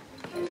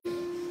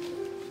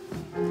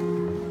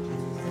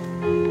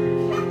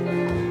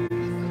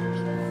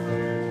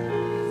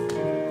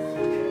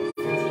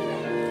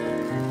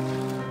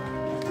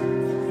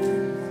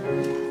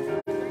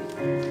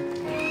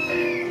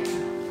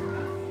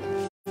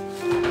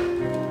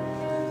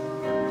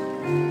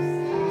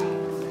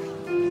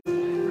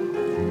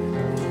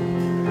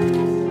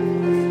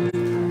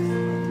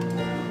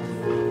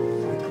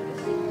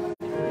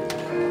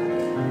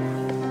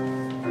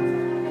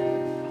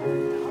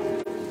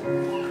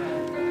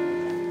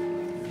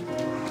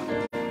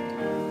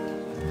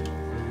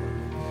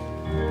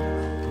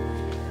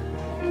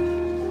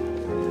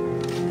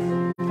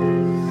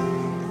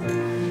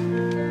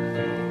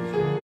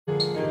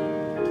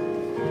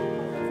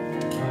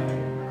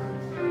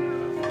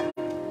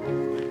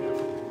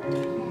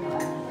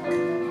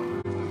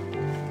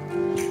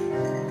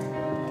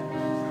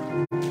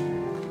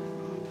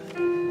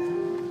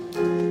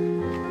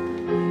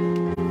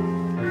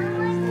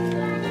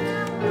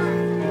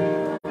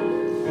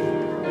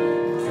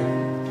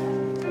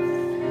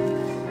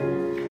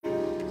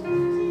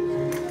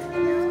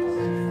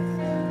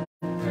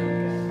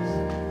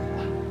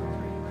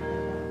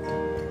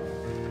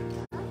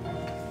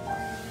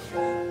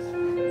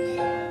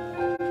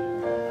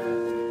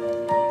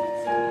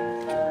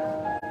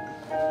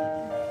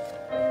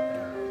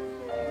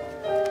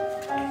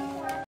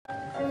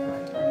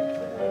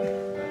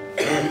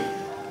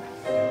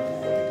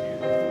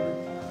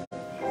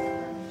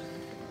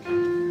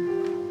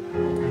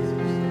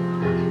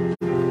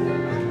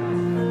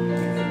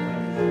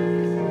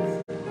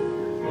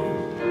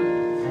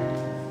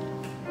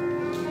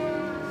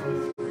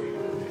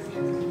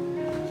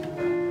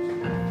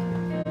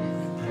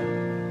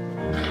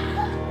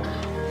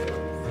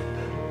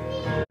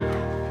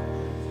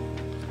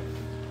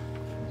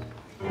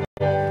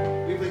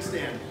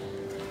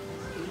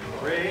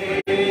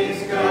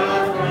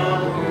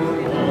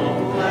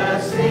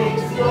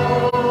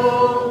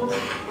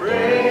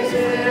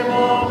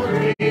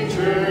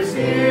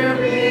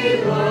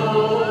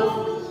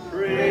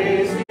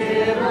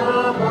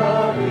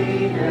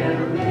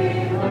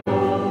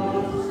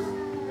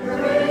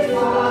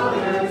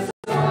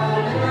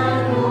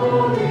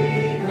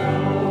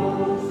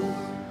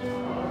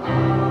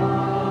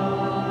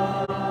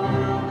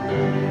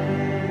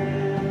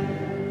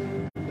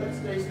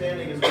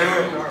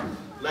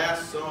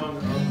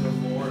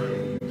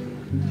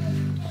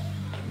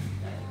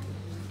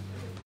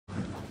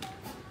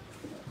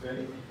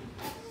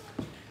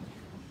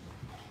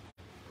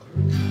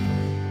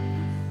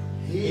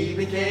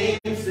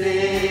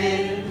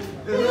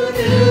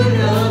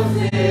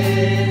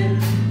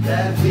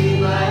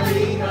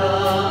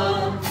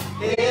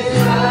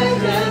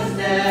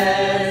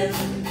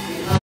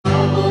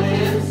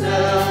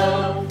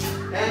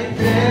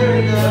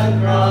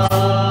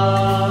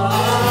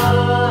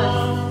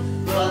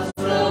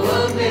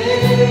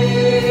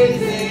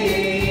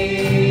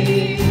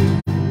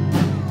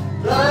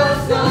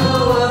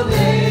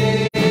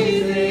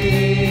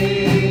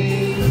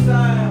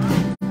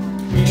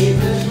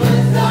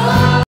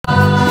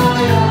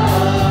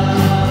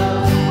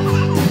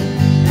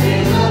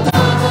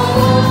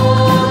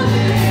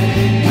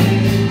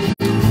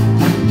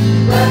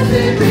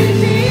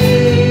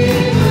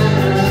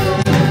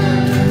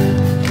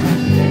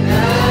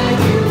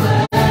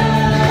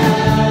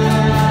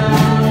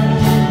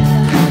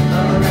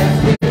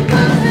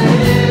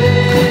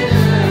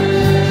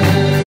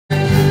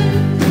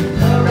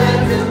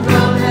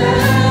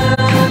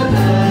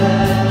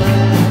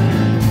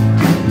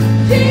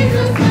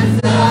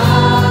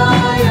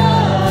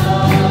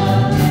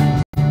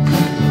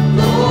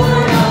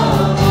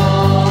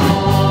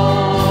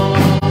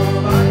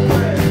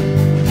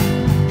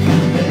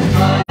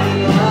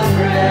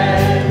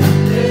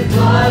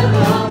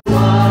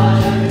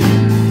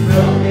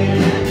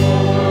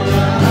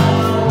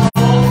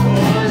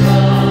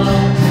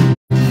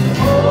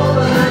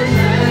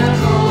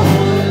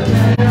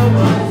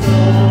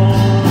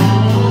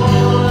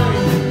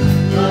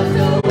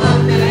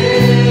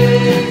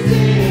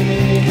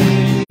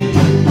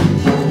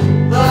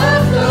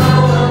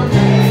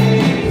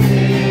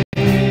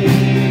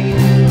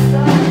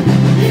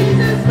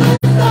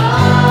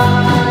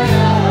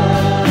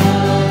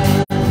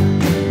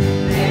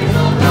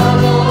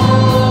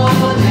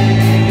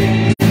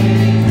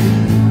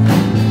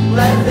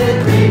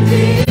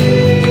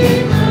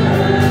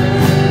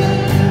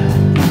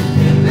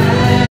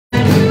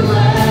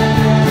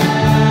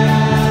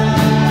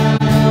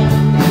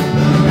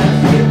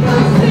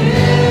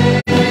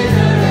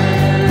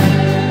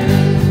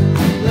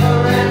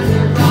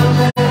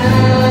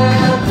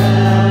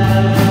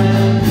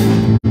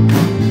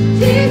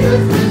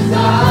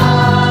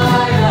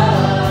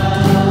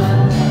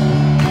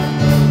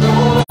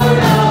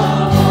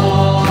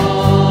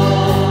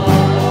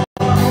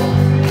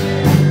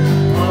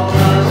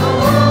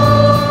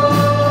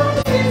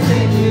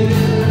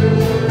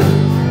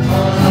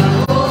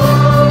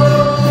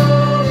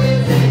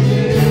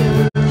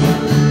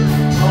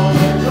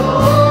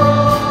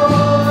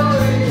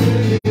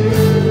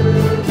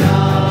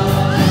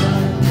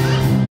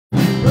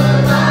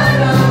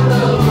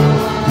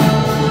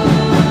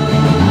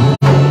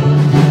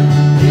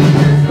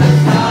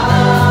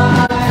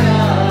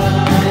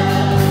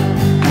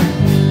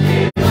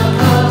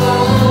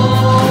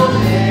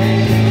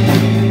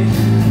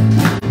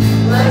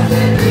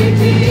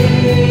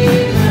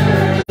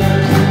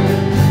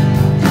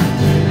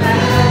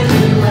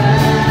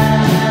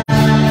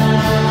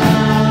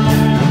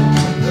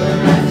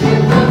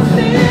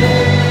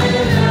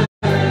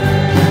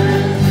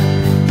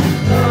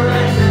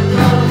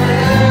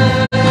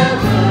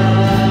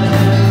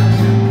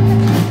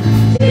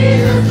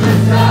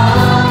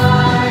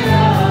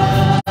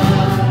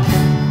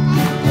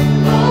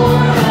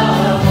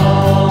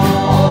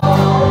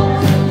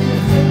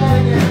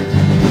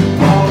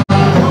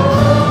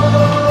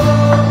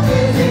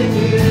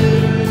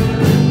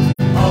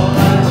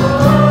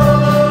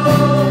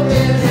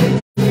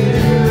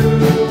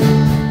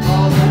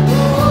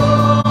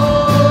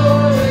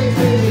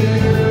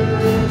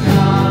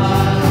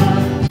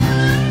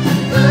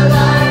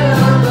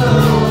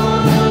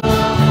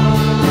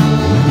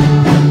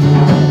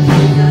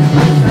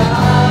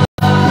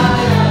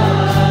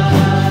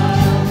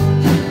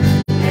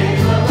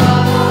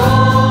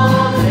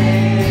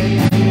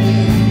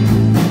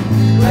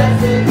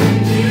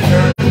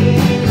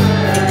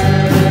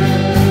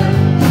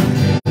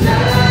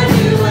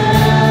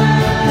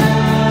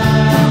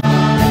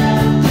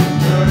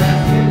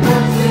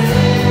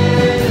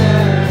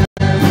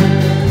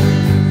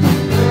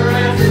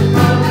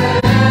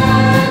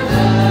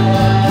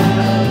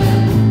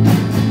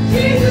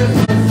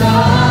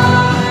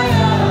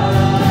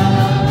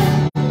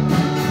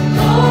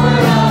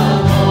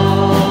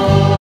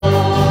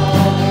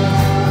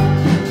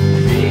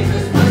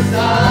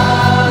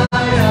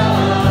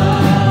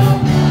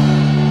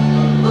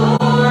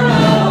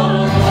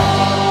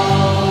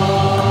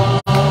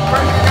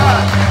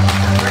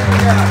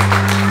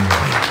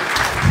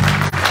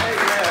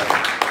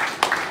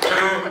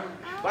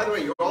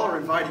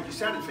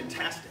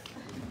 fantastic.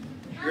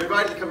 You're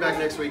invited to come back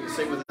next week and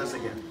sing with us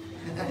again.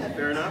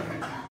 Fair enough?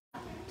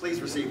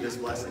 Please receive this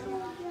blessing.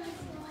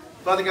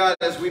 Father God,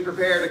 as we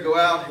prepare to go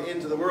out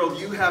into the world,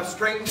 you have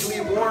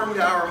strangely warmed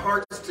our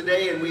hearts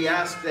today, and we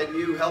ask that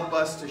you help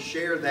us to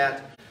share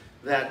that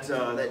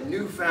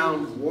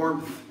newfound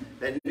warmth,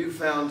 that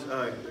newfound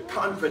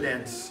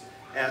confidence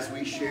as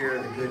we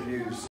share the good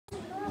news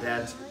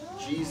that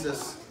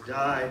Jesus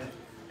died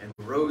and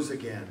rose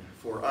again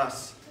for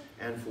us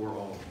and for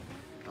all.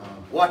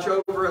 Watch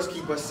over us,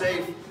 keep us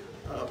safe,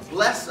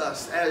 bless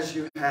us as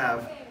you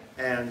have,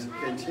 and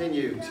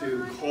continue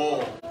to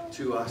call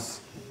to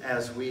us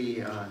as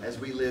we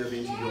live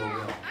into your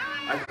will.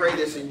 I pray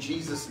this in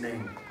Jesus'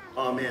 name.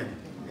 Amen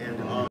and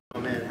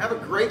amen. Have a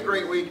great,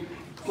 great week.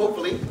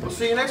 Hopefully, we'll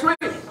see you next week.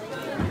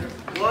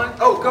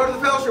 Go to the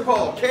fellowship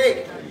hall.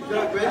 Cake.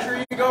 Make sure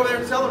you go there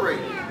and celebrate.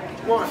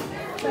 1,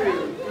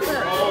 2,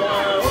 3.